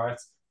guitar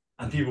parts,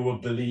 and people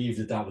would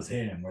believe that was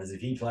him. Whereas if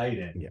he played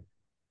it,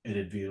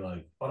 it'd be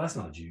like, "Oh, that's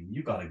not you.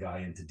 You got a guy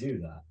in to do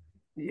that."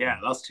 Yeah,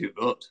 that's too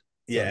good. So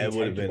yeah, it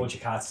would have been a bunch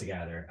of cats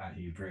together, and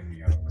he'd bring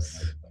me over.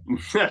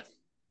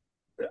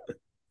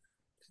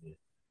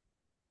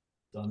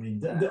 I mean,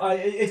 maybe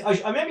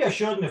I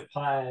shouldn't have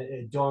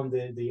done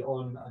the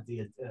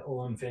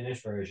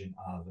unfinished version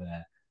of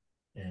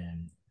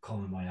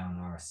 "Calling My Own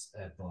Arse"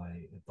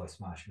 by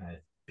Smash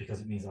Mouth, because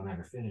it means I'll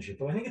never finish it.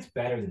 But I think it's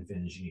better than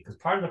finishing it, because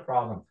part of the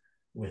problem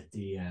with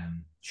the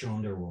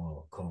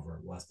Thunderwall cover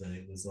was that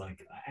it was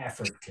like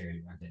effort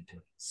clearly went into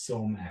it,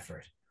 some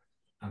effort,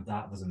 and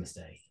that was a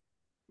mistake.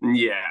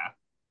 Yeah,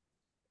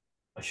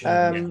 I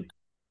should.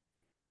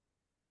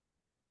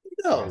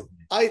 No,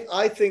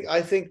 I think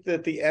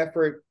that the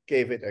effort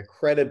gave it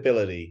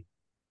credibility.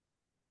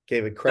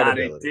 That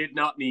it did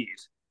not need.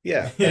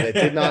 Yeah, that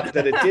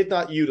it did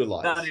not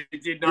utilize. That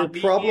it did not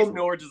need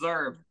nor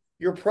deserve.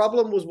 Your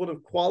problem was one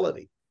of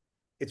quality.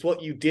 It's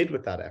what you did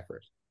with that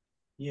effort.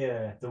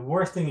 Yeah, the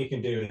worst thing you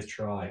can do is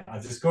try.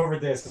 I've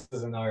discovered this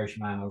as an Irish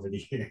man over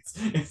the years.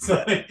 It's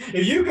like,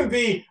 if you can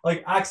be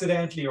like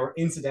accidentally or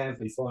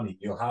incidentally funny,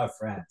 you'll have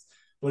friends.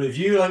 But if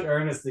you like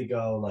earnestly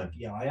go like,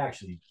 yeah, I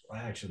actually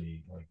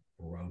like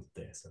wrote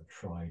this and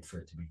tried for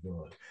it to be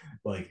good,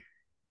 like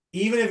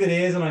even if it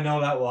is, and I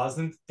know that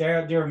wasn't,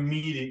 they're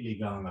immediately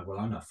going like, well,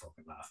 I'm not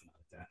fucking laughing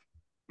at that.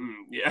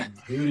 Yeah.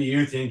 Who do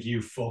you think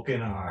you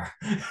fucking are?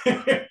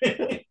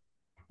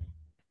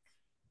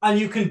 And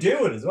you can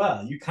do it as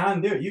well. You can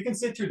do it. You can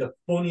sit through the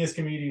funniest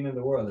comedian in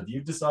the world if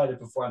you've decided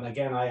before. And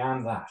again, I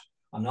am that.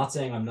 I'm not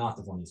saying I'm not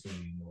the funniest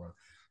comedian in the world,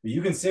 but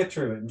you can sit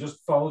through it and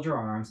just fold your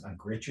arms and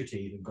grit your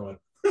teeth and go,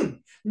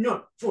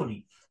 not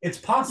funny. It's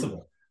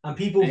possible. And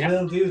people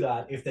will do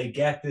that if they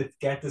get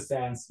the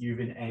sense you've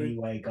in any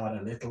way got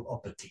a little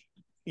uppity.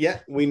 Yeah,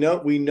 we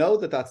know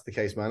that that's the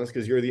case, Manus,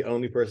 because you're the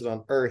only person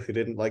on earth who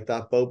didn't like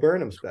that Bo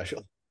Burnham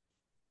special.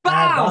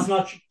 That's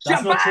not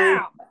true.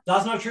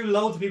 That's not true.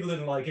 Loads of people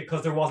didn't like it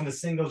because there wasn't a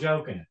single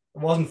joke in it.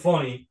 It wasn't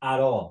funny at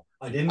all.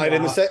 I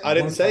said like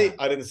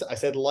it. I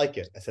said like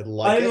it.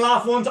 I didn't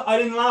laugh one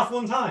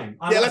time.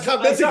 Let's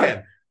have this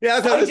again. Yeah,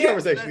 let's have this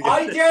conversation again.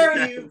 I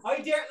dare you.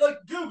 Like,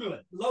 Google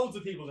it. Loads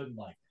of people didn't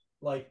like it.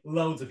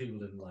 Loads of people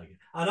didn't like it.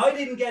 And I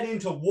didn't get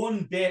into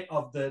one bit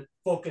of the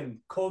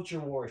fucking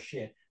culture war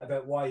shit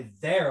about why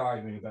they're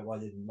arguing about why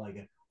they didn't like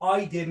it.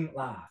 I didn't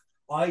laugh.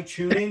 I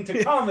tune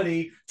into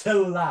comedy to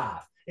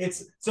laugh.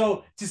 It's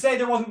so to say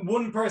there wasn't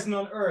one person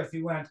on earth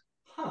who went,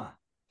 I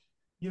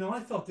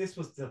thought this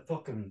was the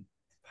fucking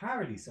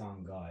parody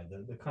song guy,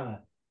 the kind of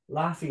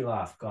laughy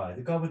laugh guy,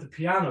 the guy with the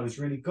piano is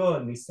really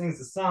good and he sings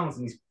the songs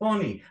and he's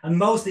funny, and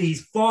mostly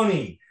he's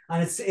funny,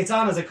 and it's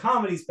on as a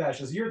comedy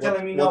special. So you're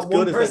telling me not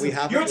one person.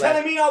 You're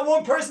telling me not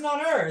one person on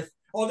earth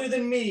other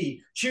than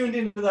me tuned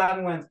into that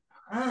and went,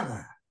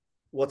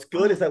 What's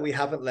good is that we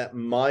haven't let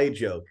my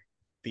joke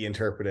be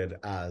interpreted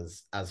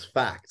as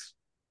fact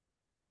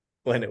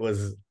when it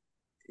was,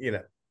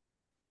 and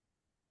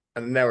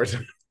now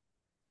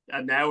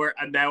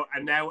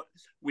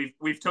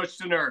we've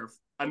touched a nerve.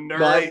 A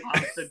nerve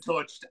has been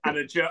touched,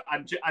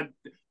 and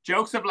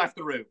jokes have left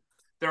the room.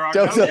 There are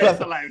no jokes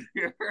allowed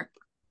here.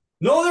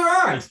 No, there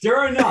aren't. There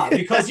are not,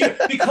 because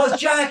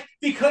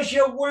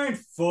you weren't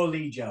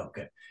fully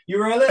joking. You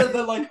were a little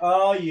bit like,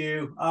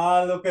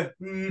 look at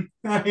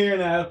here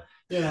now.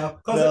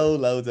 No,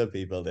 loads of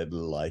people didn't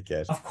like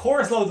it. Of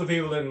course, loads of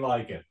people didn't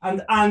like it,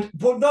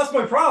 but that's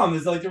my problem.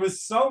 Is like there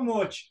was so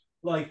much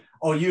like,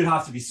 you'd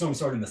have to be some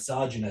sort of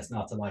misogynist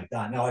not to like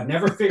that. Now I've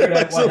never figured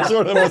out why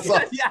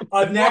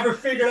I've never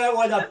figured out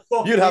why that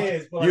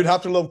is. You'd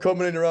have to love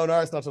coming in your own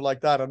arse not to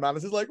like that. And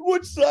Manus is like,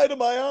 which side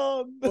am I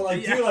on? Well, I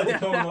do like to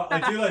come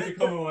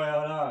in my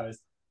own arse.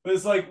 But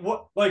it's like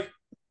what like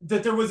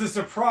that there was a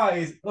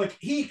surprise. Like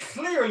he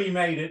clearly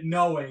made it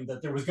knowing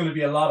that there was going to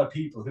be a lot of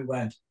people who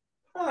went,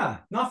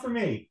 not for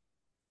me.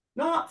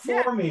 Not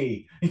Yeah. for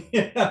me.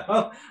 You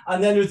know?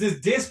 And then there's this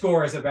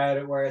discourse about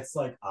it where it's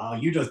like, oh,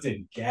 you just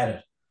didn't get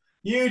it.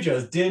 You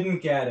just didn't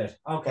get it.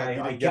 Okay,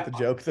 You I didn't get the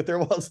joke that there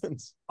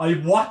wasn't.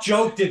 what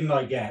joke didn't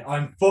I get?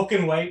 I'm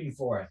fucking waiting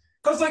for it.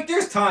 Because like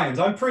there's times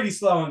I'm pretty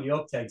slow on the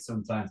uptake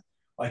sometimes.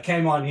 I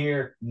came on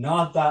here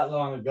not that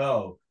long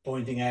ago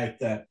pointing out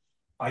that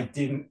I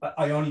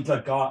only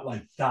got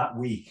like that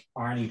week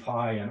Arnie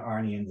Pie and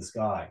Arnie in the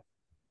Sky.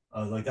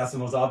 I was like, that's the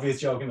most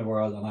obvious joke in the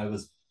world, and I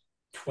was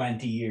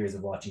 20 years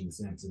of watching The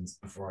Simpsons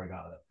before I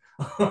got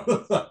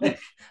it.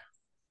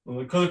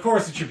 Because of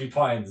course it should be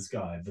Pie in the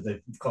Sky, but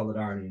they call it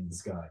Arnie in the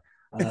Sky.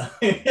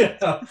 You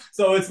know?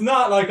 So it's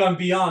not like I'm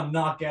beyond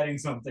not getting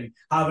something,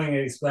 having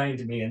it explained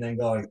to me, and then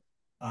going,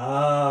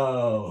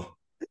 "Oh,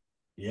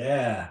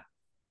 yeah."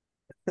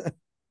 I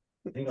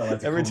think I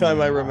like Every time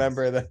I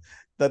remember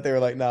that they were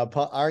like, "Nah,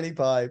 Arnie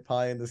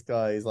Pie in the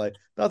Sky." He's like,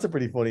 "That's a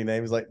pretty funny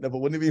name." He's like, "No, but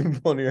wouldn't it be even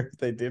funnier if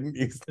they didn't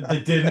use that?"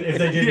 If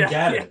they didn't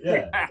get it,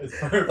 yeah. It's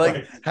perfect.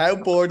 Like, how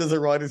bored does a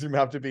writer's room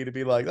have to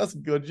be like, "That's a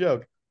good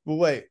joke"? But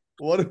wait,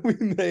 what if we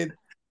made?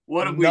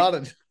 What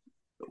if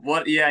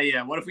What?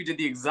 Yeah. What if we did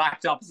the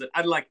exact opposite?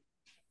 And like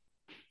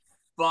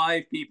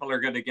 5 people are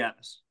going to get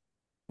it,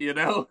 you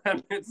know,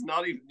 and it's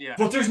not even. Yeah.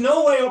 But there's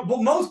no way.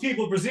 But most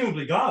people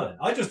presumably got it.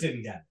 I just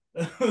didn't get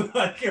it.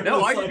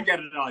 No, I didn't get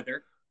it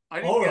either. I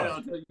didn't get it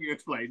until you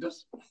explained it.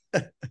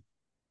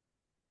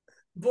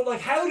 But like,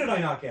 how did I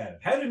not get it?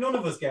 How did none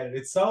of us get it?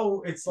 It's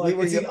like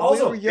it's so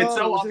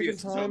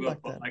obvious. So good,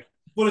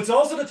 but it's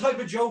also the type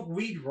of joke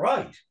we'd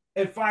write.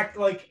 In fact,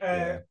 like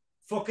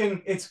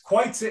fucking, it's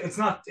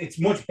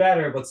much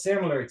better, but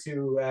similar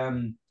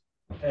to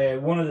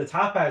one of the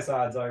Tap House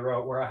ads I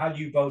wrote, where I had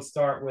you both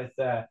start with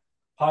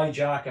hi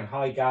Jack and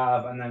hi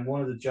Gav, and then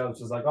one of the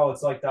jokes was like, oh,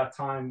 it's like that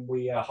time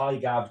we hi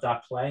Gav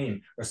that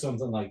plane or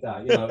something like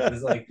that. You know, it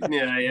was like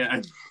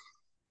yeah.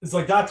 It's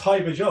like that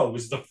type of joke,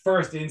 which is the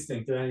first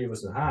instinct that any of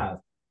us would have.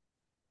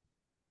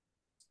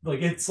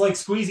 Like it's like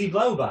squeezy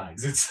blow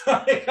bags. It's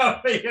like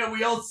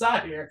we all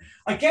sat here.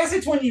 I guess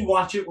it's when you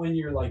watch it when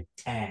you're like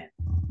 10.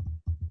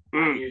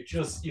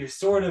 You're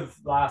sort of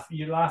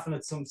you're laughing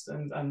at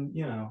something, and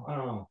you know, I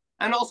don't know.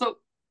 And also,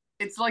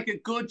 it's like a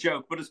good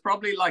joke, but it's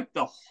probably like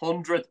the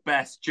 100th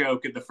best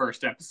joke in the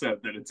first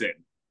episode that it's in.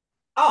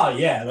 Oh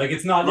yeah, like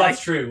it's not. Like,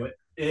 that's true.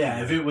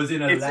 Yeah, if it was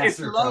in a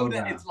lesser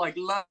program, it's like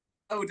low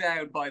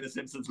down by the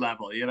Simpsons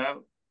level, you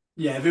know.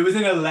 Yeah, if it was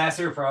in a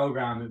lesser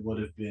program, it would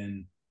have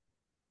been.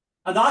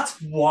 And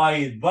that's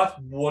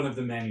one of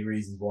the many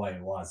reasons why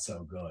it was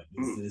so good.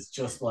 It's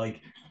just like,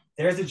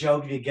 there's a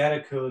joke, if you get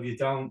it, cool. If you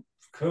don't,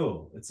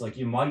 cool. It's like,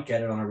 you might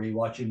get it on a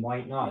rewatch, you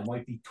might not. It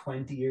might be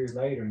 20 years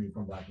later and you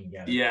come back and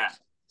get it. Yeah.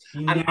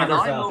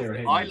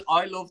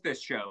 I love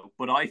this show,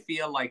 but I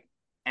feel like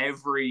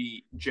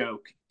every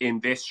joke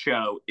in this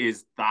show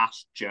is that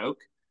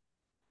joke,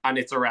 and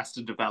it's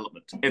Arrested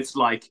Development. It's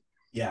like,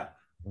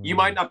 you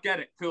might not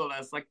get it, cool.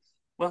 It's like,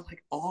 well,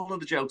 like all of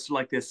the jokes are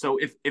like this. So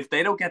if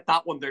they don't get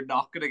that one, they're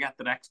not going to get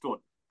the next one.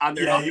 And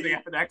they're not going to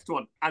get the next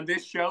one. And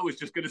this show is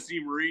just going to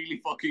seem really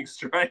fucking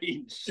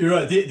strange. You're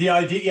right. The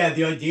idea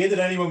that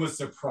anyone was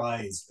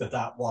surprised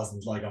that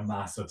wasn't like a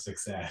massive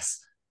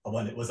success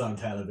when it was on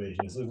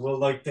television. It's like, well,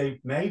 like they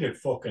made it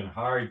fucking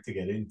hard to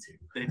get into.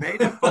 They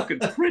made it fucking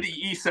pretty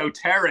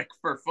esoteric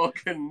for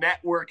fucking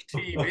network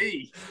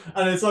TV.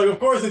 And it's like, of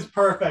course, it's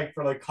perfect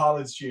for like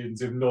college students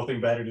who have nothing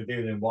better to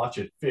do than watch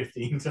it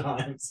 15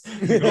 times.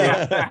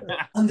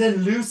 And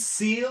then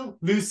Lucille.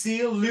 It's,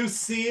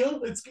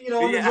 you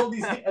know, there's all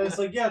these, and it's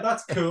like, yeah,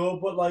 that's cool,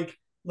 but like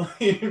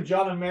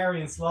John and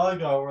Mary and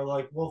Sligo were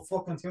like, well,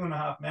 fucking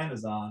 2.5 Men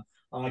is on,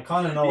 and I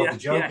kind of know what the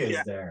joke is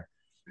there.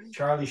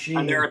 Charlie Sheen.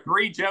 And there are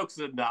 3 jokes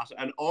in that,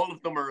 and all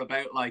of them are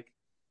about like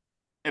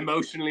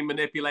emotionally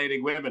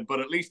manipulating women, but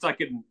at least I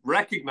can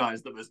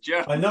recognize them as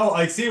jokes. I know,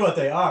 I see what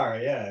they are,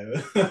 yeah.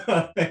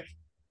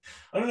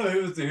 I don't know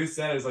who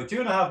said it. It's like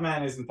 2.5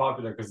 Men isn't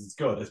popular because it's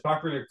good. It's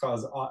popular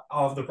because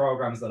of the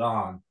programs that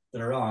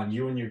are on,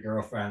 you and your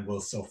girlfriend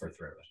will suffer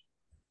through it.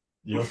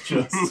 You'll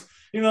just,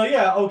 you know,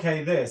 yeah,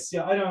 okay, this.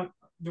 Yeah,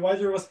 do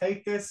either of us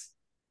hate this?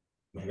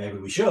 Maybe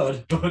we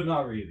should, but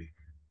not really,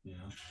 you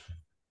know.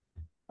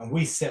 And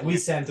we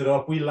sent it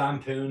up. We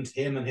lampooned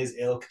him and his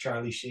ilk,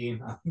 Charlie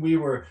Sheen. We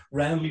were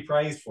roundly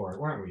praised for it,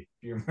 weren't we?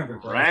 Do you remember?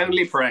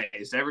 Roundly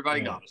praised.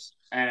 Everybody got it.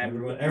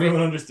 Everyone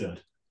understood.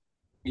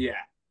 Yeah.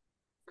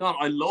 God,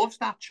 I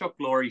loved that Chuck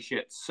Lorre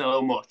shit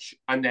so much.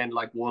 And then,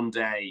 like, one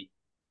day,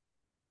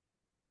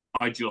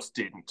 I just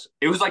didn't.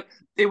 It was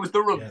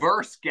the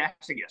reverse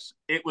getting it.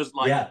 It was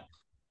like,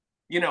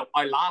 you know,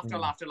 I laughed,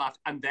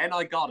 and then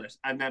I got it,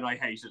 and then I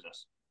hated it.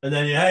 And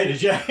then you hate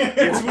it, yeah.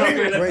 It's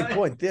weird. Great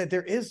point.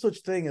 There is such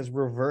thing as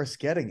reverse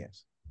getting it.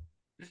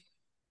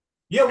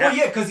 Yeah, well,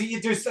 yeah, because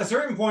there's a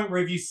certain point where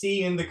if you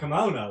see in the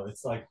kimono,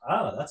 it's like,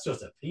 that's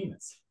just a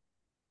penis.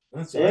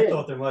 I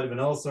thought there might have been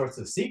all sorts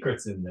of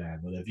secrets in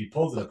there, but if you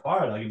pulled it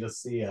apart, I can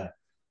just see a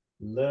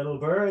Little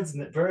bird's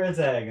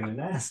egg in a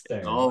nest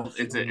there. Oh,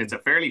 it's a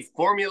fairly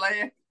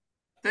formulaic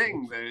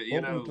thing.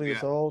 Ultimately,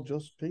 it's all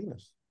just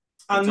penis.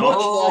 And It's much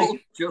all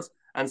like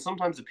and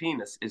sometimes a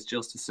penis is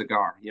just a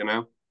cigar,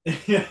 and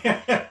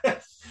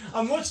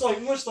much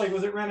like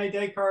was it Rene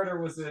Descartes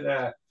or was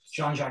it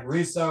Jean-Jacques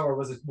Rousseau or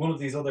was it one of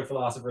these other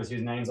philosophers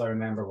whose names I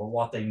remember, but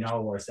what they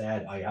know or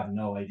said I have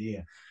no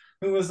idea.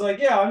 Who was like,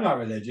 yeah, I'm not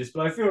religious,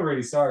 but I feel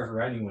really sorry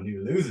for anyone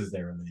who loses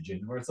their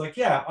religion. Where it's like,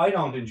 yeah, I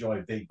don't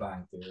enjoy Big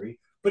Bang Theory,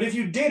 but if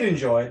you did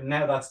enjoy it, and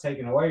now that's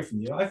taken away from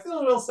you, I feel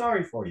a little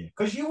sorry for you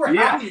because you were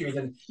happier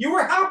than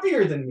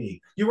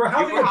me. You were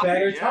having a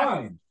better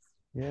time.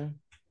 Yeah.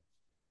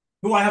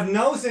 Who I have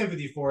no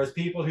sympathy for is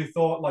people who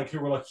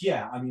were like,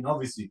 yeah, I mean,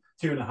 obviously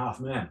 2.5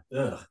 Men,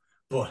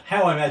 but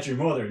How I Met Your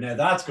Mother, now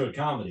that's good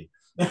comedy.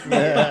 So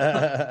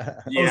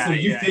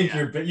you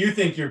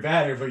think you're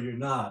better, but you're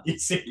not. You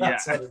see,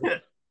 that's what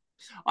it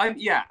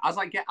is. As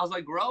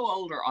I grow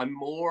older, I'm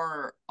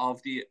more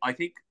of I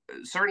think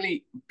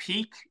certainly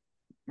peak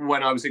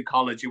when I was in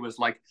college, it was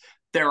like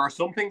there are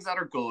some things that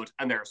are good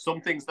and there are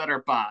some things that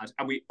are bad,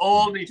 and we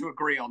all need to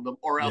agree on them,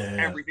 or else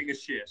everything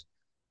is shit.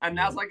 And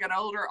as I get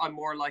older, I'm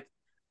more like,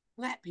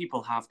 let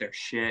people have their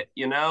shit,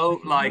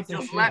 like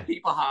just let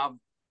people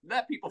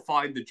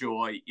find the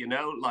joy,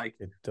 like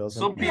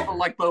some people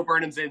like Bo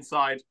Burnham's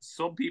Inside,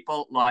 some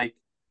people like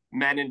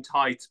men in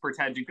tights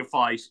pretending to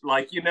fight,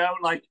 like,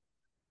 like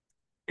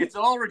it's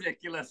all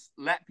ridiculous.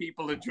 Let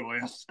people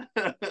enjoy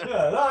it.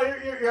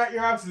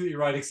 You're absolutely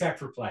right, except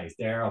for plays.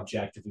 They're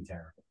objectively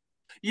terrible.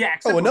 Yeah.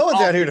 No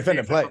one's out here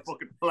defending plays.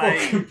 Fucking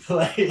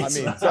plays. I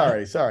mean,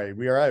 sorry.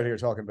 We are out here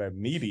talking about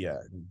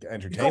media and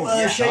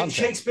entertainment.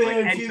 Shakespeare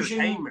like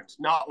infusion. Entertainment,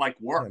 not like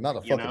work. Yeah, not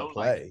a fucking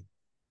play.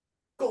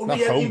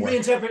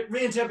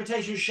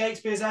 Reinterpretation of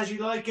Shakespeare's As You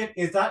Like It.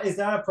 Is that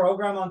a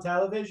program on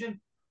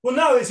television? Well,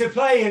 no, it's a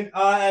play. And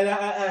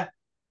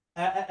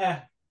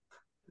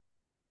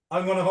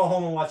I'm gonna go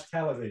home and watch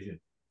television.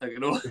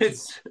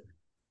 It's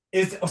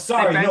this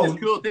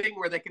cool thing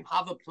where they can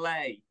have a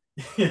play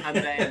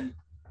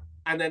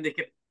and then they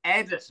can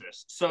edit it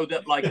so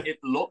that like it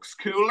looks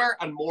cooler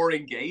and more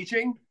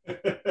engaging,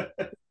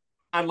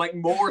 and like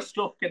more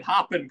stuff can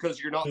happen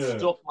because you're not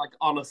stuck like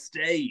on a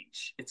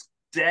stage. It's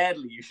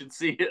deadly. You should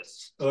see it.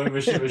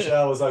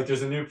 Michelle was like,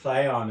 "There's a new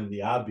play on in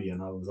the Abbey,"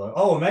 and I was like,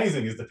 "Oh,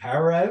 amazing! Is the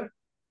power out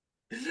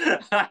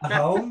at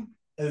home?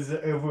 Is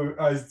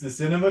the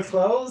cinema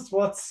closed?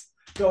 What's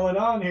going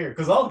on here?"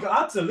 Because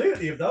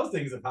absolutely, if those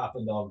things have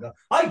happened, I'll go.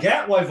 I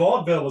get why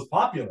vaudeville was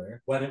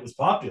popular when it was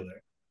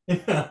popular.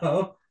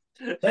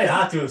 They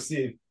had to have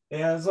seen.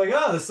 Yeah, it's like,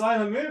 the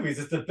silent movies.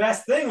 It's the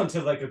best thing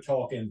until they could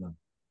talk in them.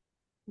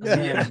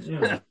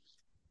 Then,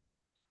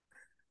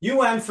 you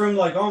went from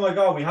like, oh my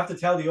God, we have to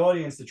tell the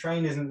audience the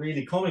train isn't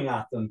really coming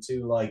at them,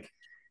 to like,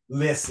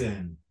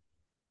 listen,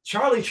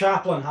 Charlie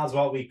Chaplin has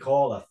what we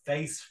call a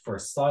face for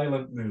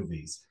silent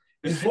movies.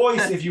 His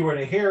voice, if you were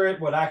to hear it,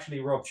 would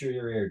actually rupture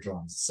your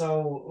eardrums.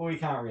 So we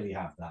can't really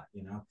have that,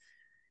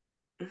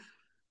 And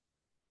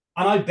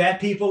I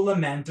bet people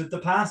lamented the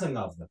passing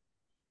of them.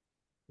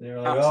 They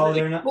were like, absolutely.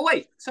 they're not. But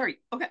wait, sorry.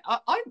 Okay,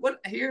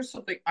 here's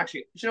something.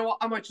 Actually, you know what?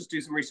 I might just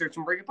do some research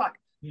and bring it back.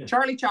 Yeah.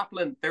 Charlie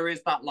Chaplin, there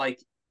is that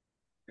like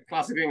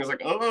classic thing. Is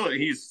like,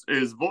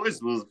 his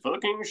voice was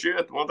fucking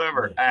shit,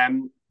 whatever. Yeah.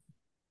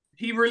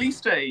 He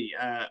released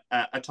a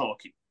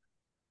talkie,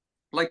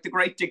 like The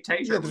Great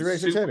Dictator. Yeah, The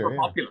Great Dictator,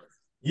 popular.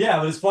 Yeah,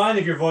 but it's fine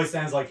if your voice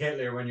sounds like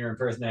Hitler when you're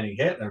impersonating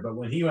Hitler. But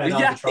when he went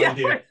on to try and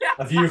do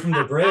A View from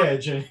the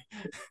Bridge,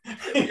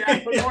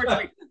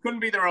 unfortunately,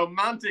 couldn't be the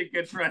romantic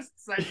interest.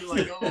 Sounding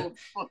like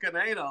fucking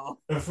Adolf.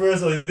 At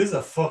first, like, this is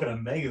a fucking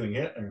amazing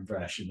Hitler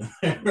impression.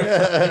 And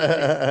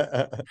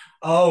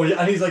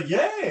he's like,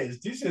 yes,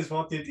 this is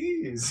what it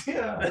is.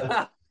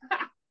 Yeah.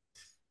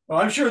 Well,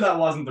 I'm sure that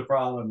wasn't the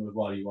problem with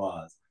what he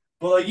was.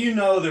 But like,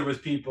 there was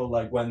people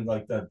like when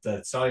like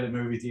the silent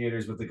movie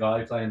theaters with the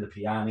guy playing the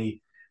piano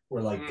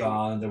were like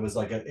gone. There was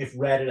like if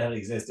Reddit had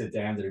existed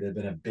then, there'd have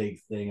been a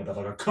big thing about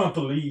like, I can't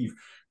believe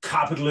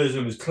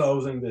capitalism is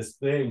closing this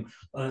thing.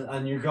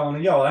 And you're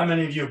going, how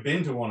many of you have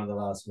been to one of the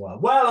last while?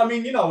 Well, I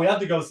mean, we had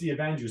to go see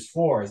Avengers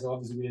 4, so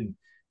obviously we didn't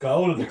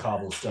go to the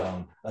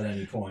Cobblestone at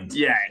any point.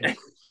 Yeah. I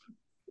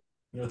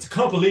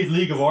can't believe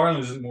League of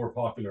Ireland isn't more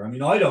popular. I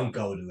mean, I don't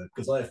go to it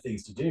because I have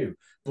things to do.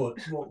 But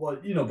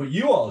but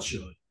you all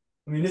should.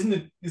 I mean, isn't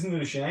it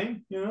a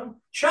shame?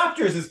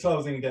 Chapters is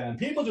closing down.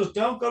 People just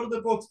don't go to the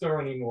bookstore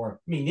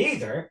anymore. Me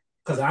neither,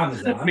 because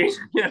Amazon.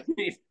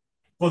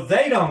 But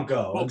they don't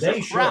go, and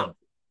they should.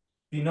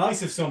 Be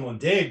nice if someone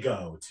did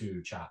go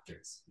to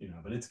Chapters,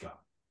 but it's gone.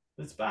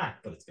 It's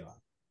back, but it's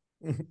gone.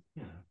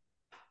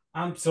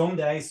 And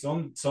someday,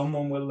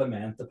 someone will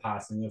lament the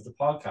passing of the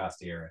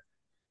podcast era.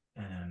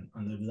 And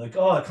they'll be like,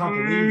 I can't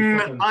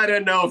believe I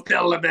don't know if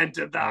they'll lament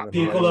that.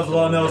 People have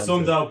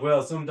some dope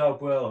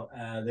will.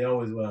 They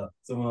always will.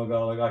 Someone will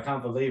go like, I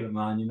can't believe it,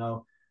 man.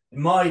 In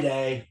my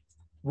day,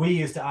 we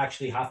used to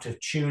actually have to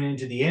tune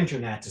into the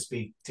internet to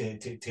speak to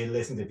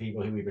listen to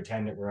people who we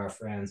pretended were our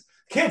friends.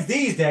 Kids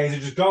these days are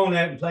just going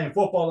out and playing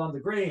football on the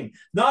green.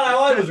 Not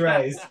how I was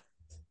raised.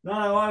 No,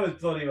 I was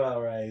bloody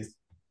well raised.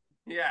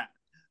 Yeah.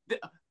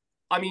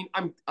 I mean,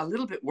 I'm a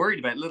little bit worried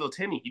about little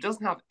Timmy. He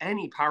doesn't have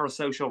any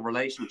parasocial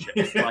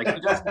relationships. Like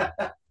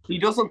he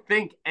doesn't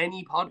think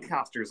any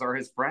podcasters are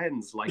his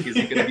friends. Like, is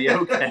he going to be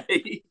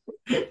okay?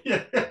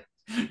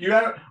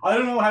 Yeah. I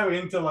don't know how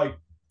into like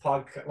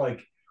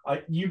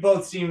you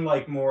both seem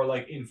like more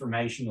like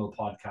informational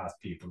podcast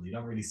people. You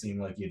don't really seem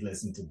like you'd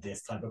listen to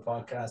this type of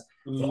podcast.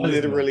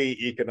 Literally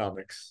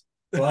economics.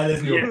 Well, I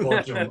listen to a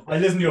bunch of them. I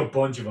listen to a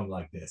bunch of them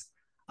like this,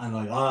 and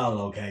like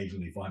I'll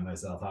occasionally find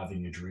myself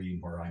having a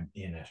dream where I'm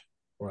in it,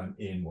 or I'm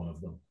in one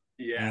of them.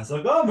 Yeah. And it's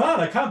like, oh man,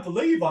 I can't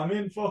believe I'm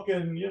in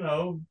fucking,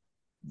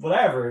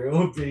 whatever it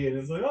would be. And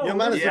it's like, oh yeah,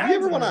 man, if you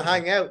ever want to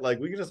hang out, like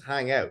we can just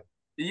hang out.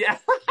 Yeah.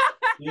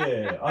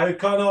 Yeah, I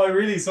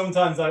really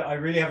sometimes I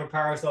really have a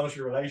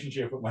parasocial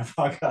relationship with my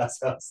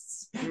podcast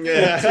hosts.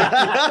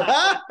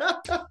 Yeah.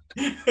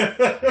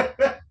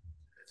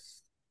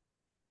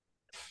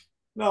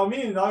 No,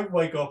 I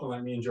wake up and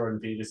like me and Jordan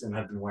Peterson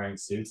had been wearing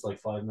suits like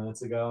 5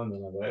 minutes ago, and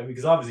then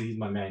because obviously he's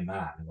my main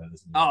man.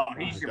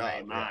 He's your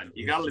main man.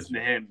 You gotta listen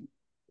to him.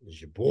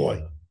 He's your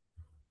boy.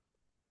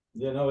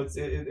 Yeah, no,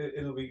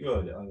 it'll be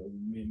good.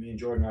 Me and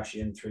Jordan are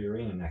actually in 3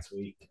 Arena next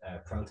week,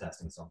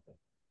 protesting something.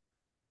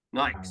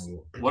 Nice.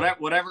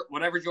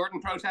 Whatever Jordan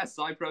protests,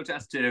 I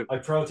protest too. I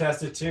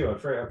protested too. I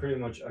pretty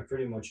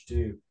much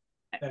do.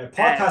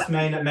 Podcast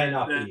may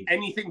not be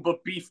anything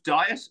but beef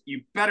diet. You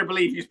better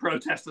believe he's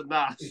protesting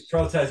that.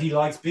 He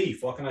likes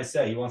beef. What can I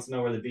say? He wants to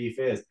know where the beef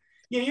is.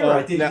 Yeah, you're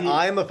right. Now,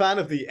 I'm a fan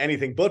of the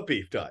anything but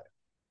beef diet.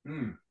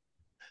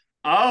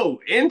 Oh,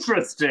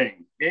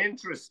 interesting.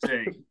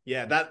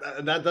 Yeah,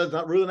 that's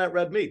not ruling out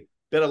red meat.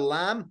 Bit of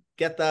lamb,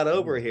 get that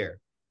over here.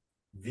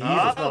 Okay.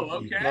 Not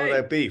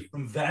about beef.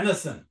 From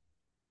venison.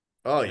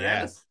 Oh,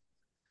 yes.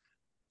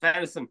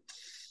 Venison.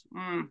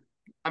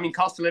 I mean,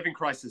 cost of living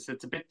crisis.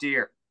 It's a bit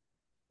dear.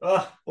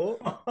 It's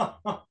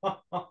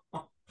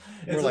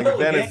like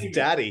Venice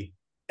daddy.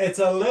 It's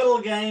a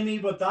little gamey,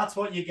 but that's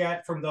what you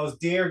get from those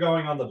deer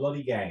going on the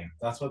bloody game.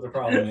 That's what the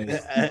problem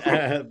is.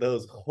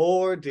 Those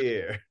whore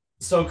deer.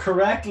 So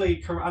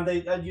correctly, and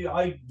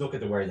I look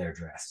at the way they're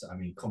dressed. I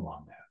mean, come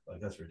on now,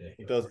 like that's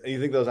ridiculous. You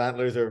think those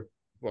antlers are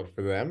what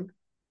for them?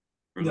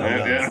 No,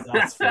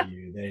 that's for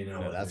you. They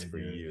know. No, that's for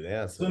you.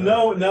 Yeah. So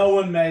no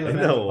one may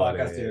lament the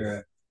podcast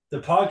era.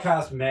 The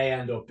podcast may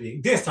end up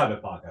being this type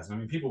of podcast. I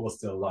mean, people will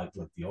still like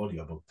the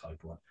audiobook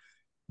type one,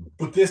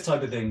 but this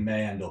type of thing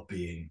may end up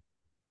being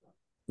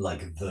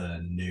like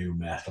the new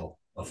metal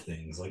of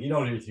things. Like you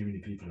don't hear too many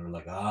people who are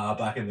like,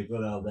 back in the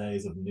good old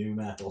days of new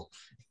metal.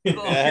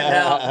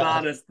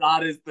 That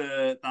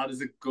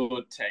is a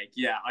good take.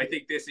 Yeah, I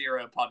think this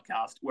era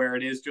podcast where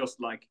it is just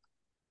like,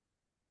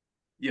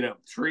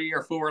 3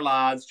 or 4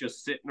 lads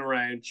just sitting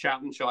around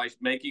chatting shite,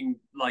 making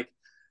like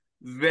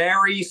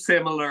very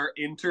similar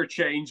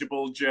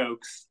interchangeable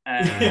jokes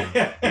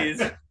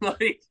is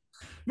like,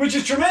 which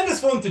is tremendous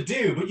fun to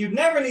do, but you'd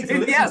never need to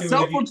listen to it. Yeah,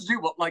 so fun to do,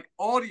 but like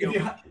audio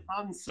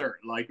concert,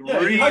 like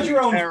really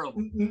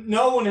terrible.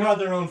 No one who had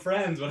their own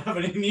friends would have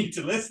any need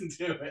to listen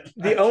to it.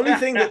 The only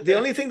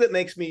thing that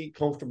makes me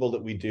comfortable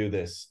that we do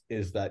this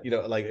is that,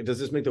 like, does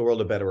this make the world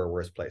a better or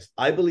worse place?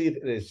 I believe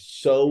it is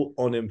so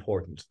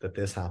unimportant that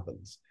this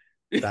happens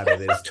that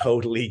it is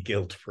totally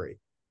guilt-free.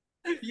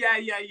 Yeah.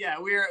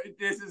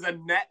 This is a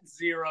net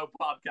zero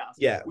podcast.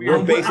 Yeah,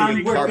 we're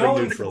basically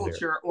carbon neutral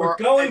here. We're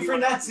going for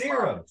net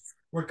zero.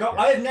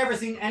 I have never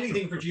seen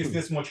anything produce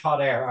this much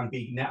hot air and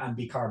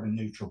be carbon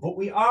neutral, but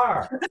we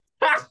are.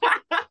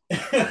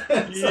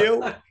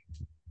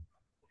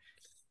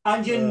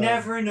 And you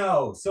never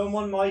know.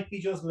 Someone might be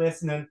just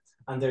listening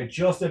and they're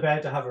just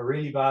about to have a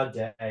really bad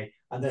day,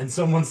 and then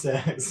someone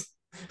says,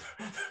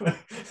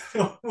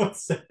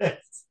 what's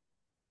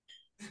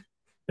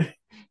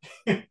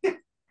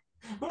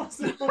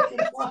the fucking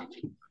line?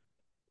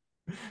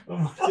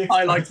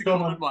 I like to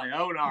come with my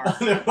own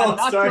arse.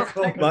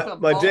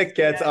 My dick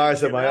gets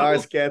arse and my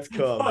arse gets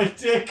cum. My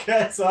dick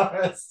gets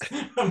arse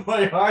and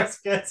my arse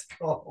gets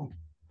cum.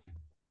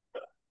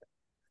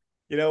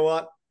 You know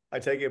what? I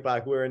take it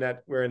back. We're a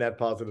net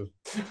positive.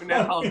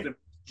 Net positive.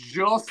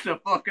 Just a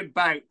fucking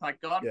bout.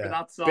 Thank God for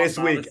that song. This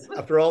week,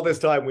 after all this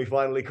time, we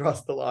finally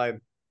crossed the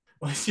line.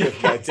 My dick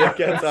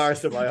gets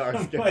arse and my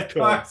arse gets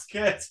cum. My arse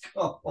gets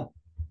cum.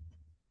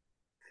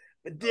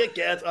 My dick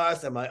gets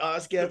arse and my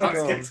arse gets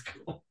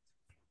cum.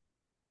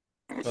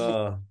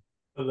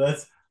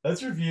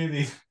 Let's review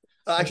these.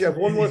 Actually, I have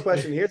one more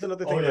question. Here's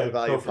another thing about the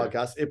Value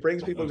Podcast. It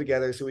brings people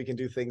together so we can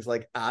do things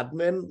like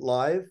admin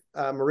live.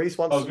 Maurice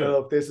wants to know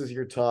if this is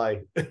your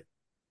tie.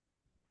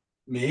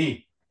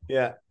 Me?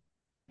 Yeah.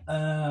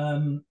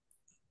 I'll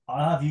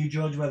have you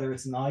judge whether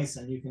it's nice,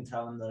 and you can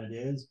tell him that it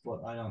is,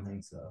 but I don't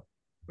think so.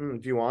 Do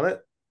you want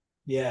it?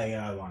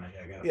 Yeah, I want it.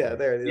 Yeah,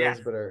 there it is. Yeah.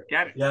 Better.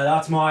 Get it. Yeah,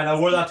 that's mine. I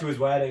wore that to his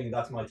wedding.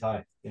 That's my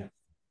tie.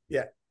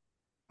 Yeah.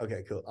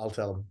 Okay, cool. I'll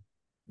tell him.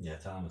 Yeah,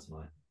 tell him it's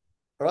mine.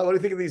 All right, what do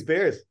you think of these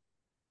beers?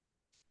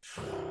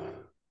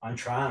 I'm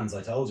trans.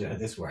 I told you how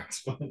this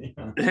works.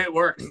 It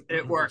works.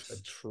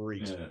 A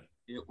treat. Yeah.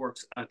 It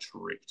works a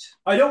treat.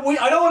 I don't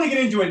want to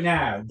get into it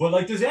now, but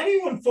like, does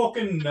anyone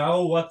fucking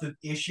know what the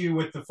issue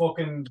with the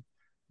fucking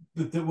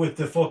with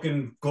the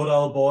fucking good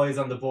old boys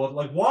on the boat?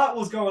 Like, what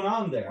was going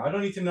on there? I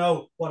don't need to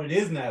know what it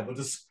is now, but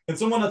just can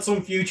someone at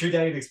some future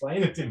date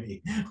explain it to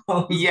me?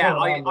 Yeah,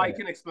 I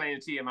can explain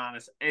it to you, man.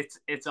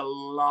 It's a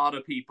lot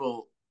of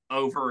people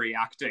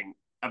overreacting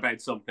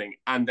about something,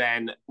 and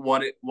then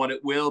what it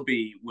will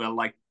be will,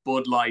 like,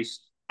 Bud Light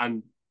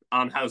and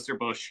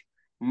Anheuser-Busch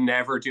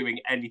never doing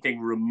anything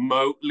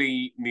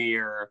remotely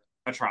near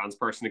a trans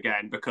person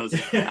again, because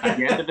at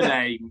the end of the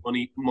day,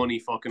 money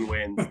fucking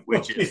wins,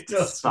 which is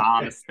the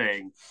saddest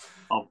thing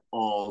of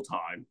all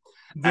time.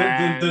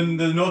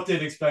 The nut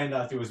did explain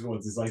that to us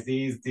once. It's like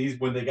these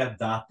when they get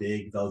that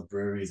big, those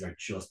breweries are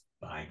just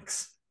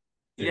banks.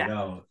 You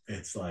know,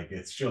 it's like,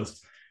 it's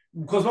just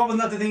because what was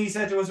that the thing he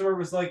said to us, where it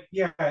was like,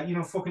 yeah, you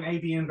know, fucking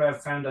AB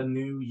InBev found a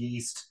new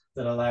yeast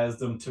that allows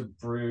them to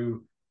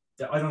brew.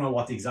 I don't know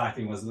what the exact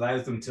thing was.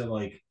 Allows them to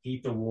like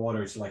heat the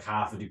water to like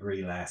half a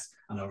degree less,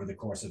 and over the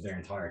course of their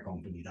entire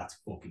company, that's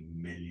fucking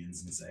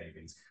millions in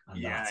savings.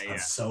 And and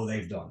so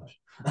they've done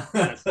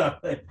it. So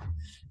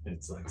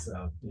it's like,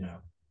 so, you know,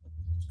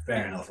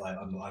 fair enough.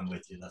 I'm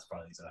with you. That's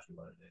probably exactly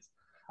what it is.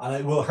 And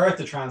it will hurt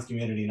the trans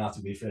community not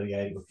to be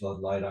affiliated with Bud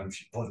Light, I'm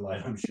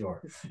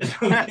sure.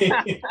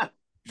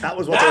 That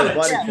was what they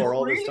were fighting for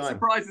all this time. What really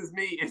surprises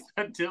me is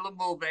that Dylan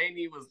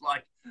Mulvaney was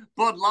like,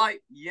 Bud Light,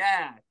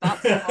 yeah,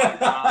 that's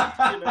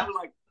fine, you know,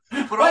 like.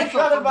 But also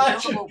from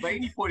Dylan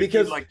Mulvaney point of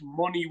view, like,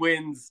 money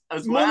wins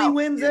as well. Money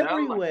wins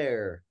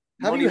everywhere.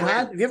 Like,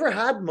 have you ever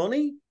had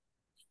money?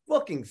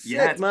 Fucking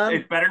sick, man.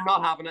 It's better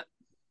not having it.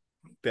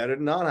 Better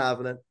than not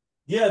having it.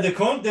 Yeah,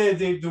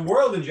 the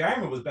world in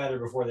general was better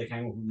before they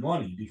came up with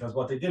money, because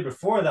what they did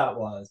before that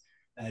was,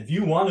 if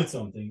you wanted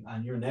something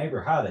and your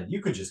neighbor had it,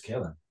 you could just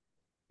kill him.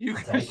 You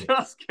could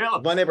just kill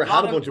him. My neighbor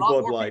had a bunch of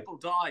Bud Light. People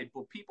died,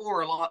 but people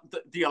were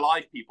the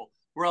alive people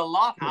were a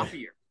lot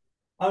happier.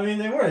 I mean,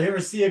 they were. You ever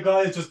see a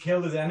guy that just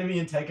killed his enemy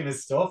and taken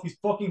his stuff? He's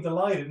fucking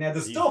delighted. Now,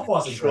 the stuff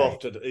wasn't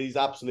great. He's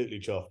absolutely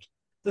chuffed.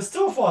 The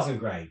stuff wasn't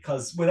great,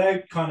 because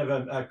without kind of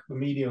a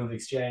medium of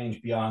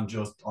exchange beyond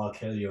just, I'll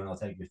kill you and I'll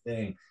take your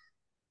thing,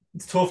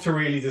 it's tough to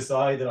really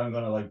decide that I'm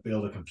going to, like,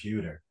 build a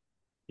computer.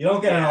 You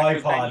don't get an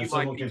iPod. You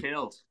might be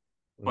killed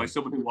by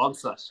someone who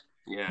wants that.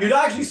 Yeah. You'd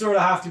actually sort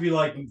of have to be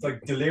like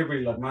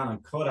deliberately like, man, I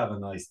could have a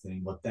nice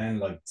thing, but then,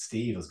 like,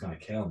 Steve is going to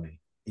kill me.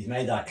 He's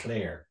made that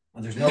clear,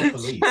 and there's no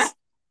police.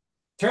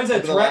 Turns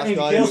out threatening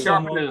to kill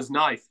someone. Sharpening his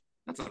knife.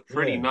 That's a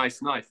pretty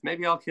nice knife.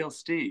 Maybe I'll kill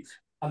Steve.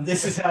 And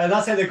that's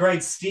how the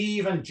great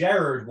Steve and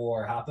Gerard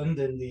War happened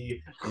in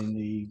the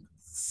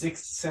 6th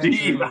century.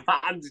 Steve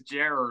and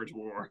Gerard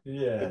War.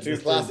 Yeah, the two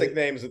classic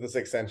names of the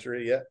 6th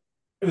century. Yeah.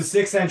 It was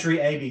 6th century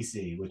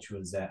ABC, which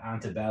was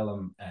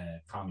antebellum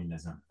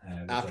communism.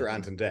 After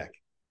Ant and Dec.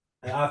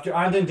 After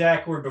Ant and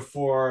Dec were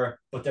before,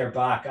 but they're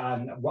back,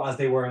 and as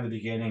they were in the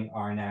beginning,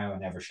 are now,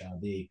 and never shall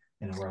be,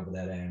 in a world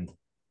without end.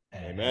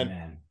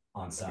 Amen.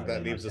 On Saturday.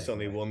 That leaves us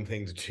only one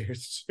thing to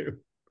cheers to.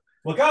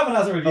 Well, Gavin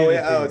hasn't reviewed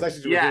it. Oh, it's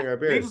actually reviewing our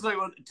beers. Leaves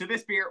us to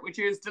this beer, which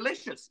is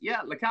delicious.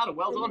 Yeah, Licata,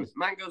 well done.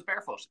 Mangoes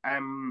Barefoot.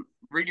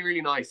 Really,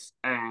 really nice.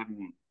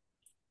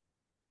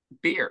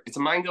 Beer. It's a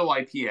mango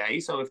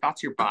IPA, so if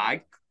that's your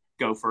bag,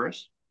 go for it.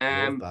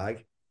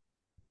 Bag.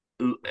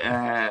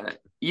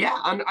 Yeah,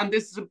 and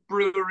this is a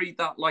brewery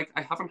that, like,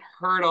 I haven't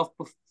heard of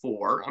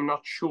before. I'm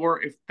not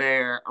sure if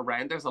they're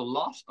around. There's a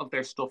lot of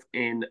their stuff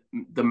in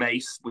the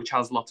Mace, which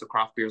has lots of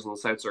craft beers on the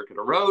South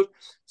Circular Road.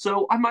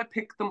 So I might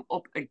pick them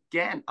up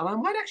again, and I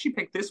might actually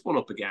pick this one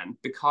up again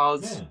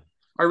because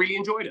I really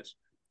enjoyed it.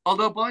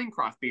 Although buying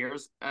craft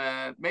beers,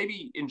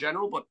 maybe in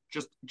general, but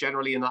just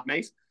generally in that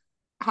Mace,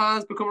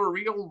 has become a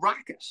real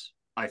racket,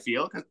 I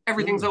feel, because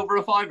everything's over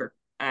a $5.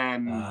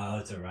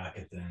 It's a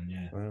racket then,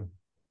 yeah. Wow.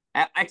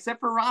 Except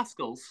for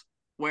Rascals,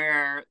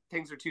 where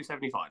things are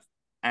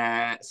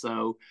 $2.75.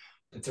 So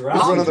it's a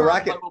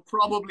racket. I will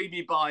probably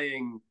be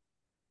buying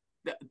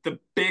the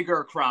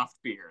bigger craft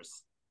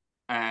beers.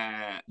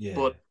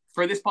 But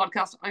for this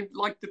podcast, I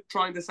like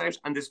trying this out,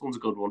 and this one's a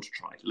good one to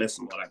try.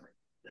 Listen, whatever.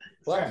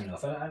 Fair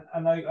enough.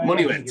 And I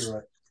Money think wins. You're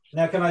right.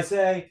 Now, can I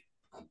say,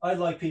 I'd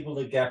like people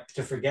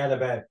to forget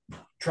about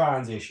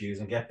trans issues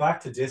and get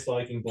back to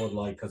disliking Bud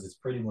Light, because it's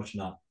pretty much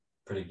not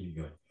particularly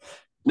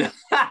good.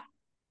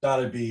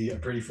 That'd be a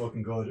pretty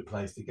fucking good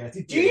place to get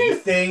to. Do you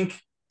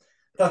think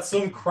that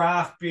some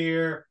craft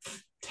beer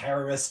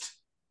terrorist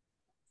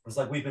was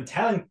like, we've been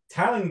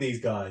telling these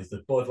guys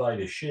that Bud Light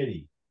is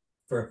shitty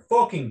for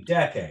fucking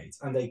decades,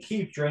 and they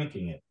keep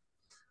drinking it,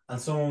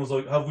 and someone was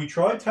like, have we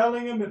tried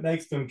telling them it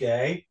makes them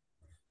gay?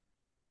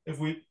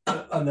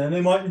 And then they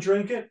mightn't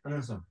drink it, and I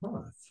was like,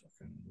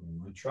 we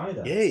might try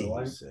that.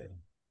 Yeah,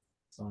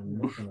 so I'm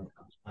looking at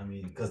that. I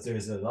mean, because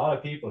there's a lot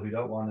of people who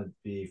don't want to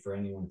be for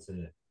anyone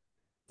to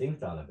think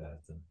that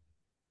about them,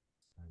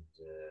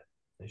 and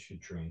they should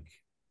drink.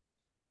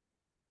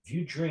 If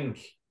you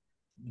drink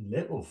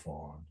Little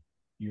Fawn,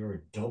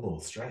 you're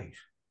double straight.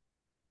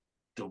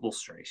 Double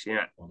straight,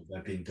 yeah. What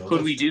about being double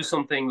Could we straight? do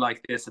something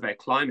like this about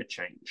climate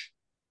change?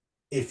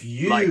 if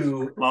you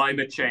like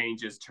climate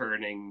change is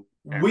turning.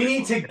 We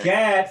need to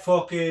get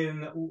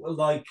fucking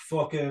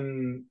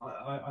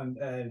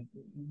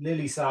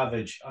Lily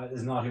Savage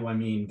is not who I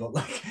mean, but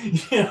like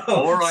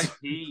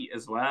R.I.P.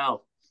 as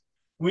well.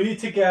 We need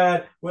to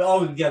get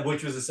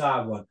which was a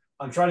sad one.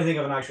 I'm trying to think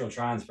of an actual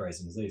trans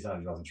person. Lily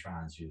Savage wasn't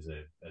trans; she was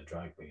a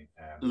drag queen.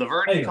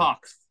 Laverne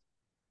Cox.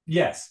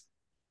 Yes,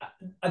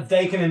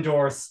 they can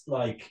endorse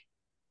like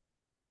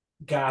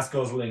gas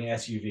guzzling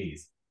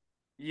SUVs.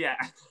 Yeah.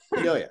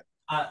 Oh yeah.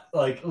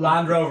 Like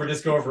Land Rover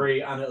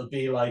Discovery, and it'll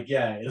be like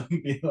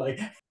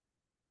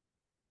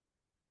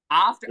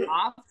after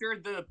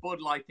the Bud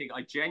Light thing,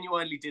 I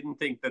genuinely didn't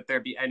think that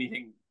there'd be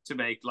anything to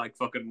make like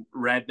fucking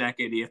redneck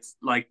idiots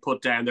like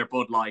put down their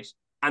Bud Light,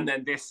 and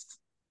then this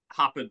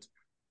happened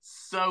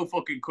so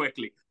fucking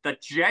quickly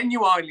that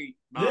genuinely,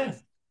 man,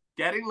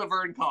 getting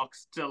Laverne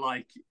Cox to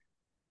like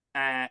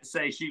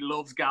say she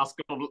loves gas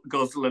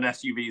guzzling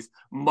SUVs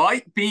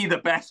might be the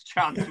best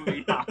chance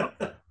we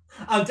have.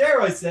 And dare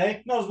I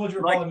say, not as much of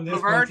a problem in this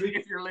country.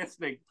 If you're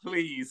listening,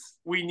 please,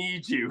 we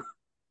need you.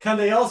 Can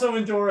they also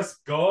endorse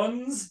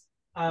guns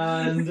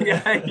and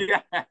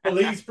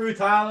police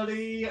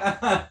brutality?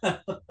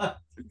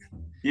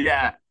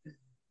 Yeah.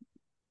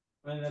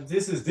 And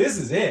this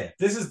is it.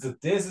 This is the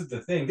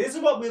thing. This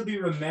is what we'll be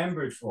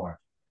remembered for.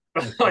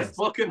 I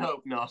fucking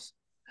hope not.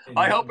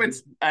 I hope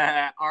it's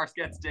arse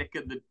gets dick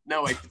and the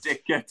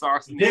dick gets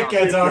arse. Dick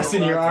gets arse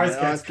and your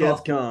arse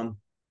gets cum.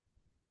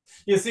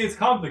 You see, it's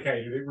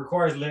complicated. It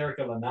requires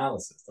lyrical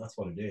analysis. That's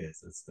what it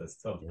is. That's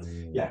tough.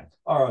 Yeah.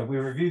 All right. We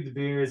reviewed the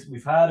beers.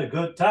 We've had a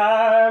good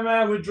time,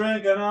 and we're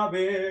drinking our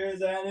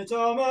beers, and it's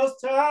almost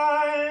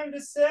time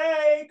to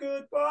say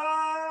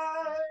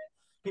goodbye.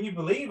 Can you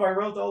believe I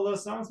wrote all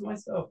those songs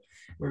myself?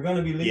 We're going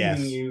to be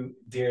leaving you,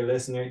 dear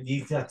listener.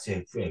 That's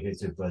it.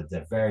 It's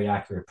a very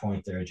accurate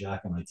point there,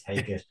 Jack, and I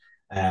take it.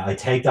 I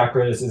take that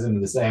criticism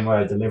in the same way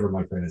I deliver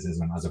my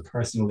criticism, as a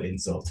personal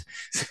insult.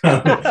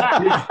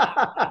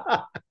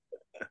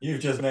 You've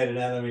just made an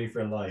enemy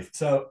for life.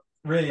 So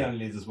really only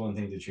leaves us one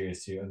thing to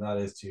cheers to, and that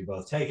is to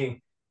both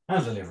taking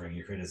and delivering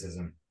your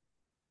criticism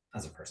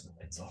as a personal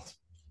insult.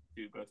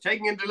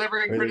 Taking and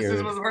delivering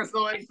criticism as a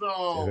personal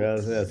insult.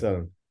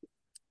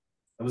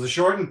 It was a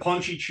short and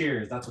punchy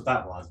cheers. That's what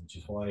that was, which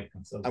is why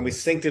I'm so. And we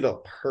synced it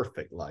up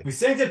perfect, like we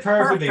synced it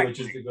perfectly, which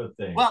is the good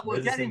thing. Well,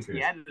 we'll get into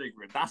the editing.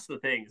 That's the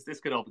thing. Is this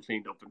could all be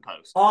cleaned up in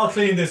post? I'll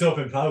clean this up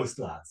in post,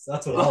 lads.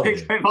 That's what I'll do.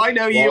 If I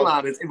know you,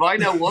 lads, if I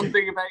know one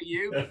thing about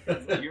you,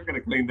 you're going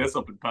to clean this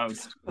up in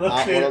post. What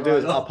I'll do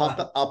is I'll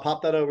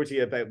pop that over to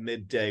you about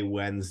midday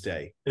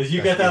Wednesday. If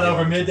you get that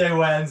over midday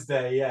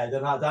Wednesday,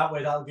 then that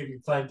way that'll give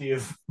you plenty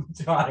of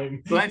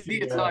time.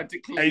 Plenty of time to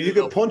clean. And you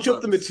can punch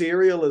up the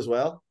material as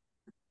well.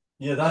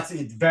 Yeah, that's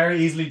it. Very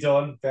easily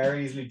done.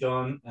 Very easily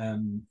done.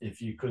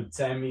 If you could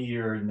send me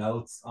your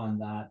notes on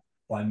that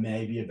by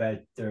maybe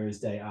about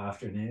Thursday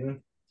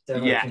afternoon,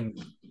 then I can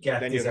get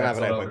this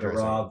episode over to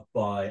Rob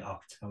by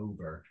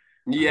October.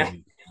 Yeah.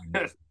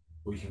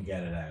 We can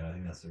get it out. I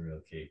think that's the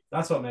real key.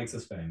 That's what makes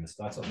us famous.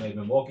 That's what made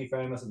Milwaukee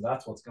famous, and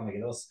that's what's going to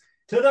get us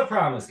to the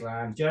promised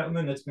land.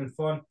 Gentlemen, it's been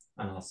fun,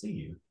 and I'll see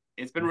you.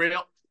 It's been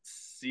real.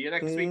 See you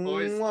next week,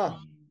 boys.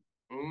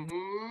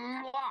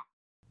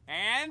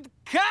 And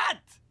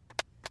cut!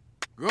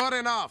 Good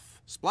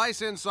enough.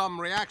 Splice in some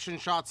reaction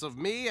shots of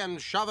me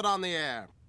and shove it on the air.